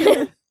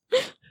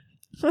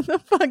 What the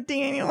fuck,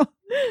 Daniel?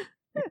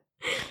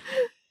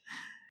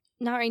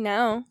 Not right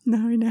now.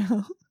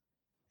 No.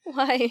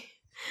 Why?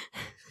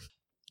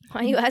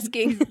 Why are you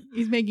asking?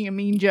 He's making a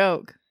mean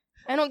joke.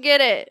 I don't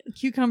get it. A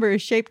cucumber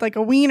is shaped like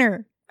a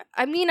wiener.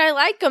 I mean, I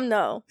like them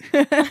though.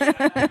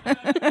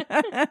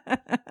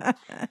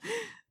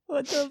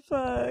 What the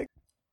fuck?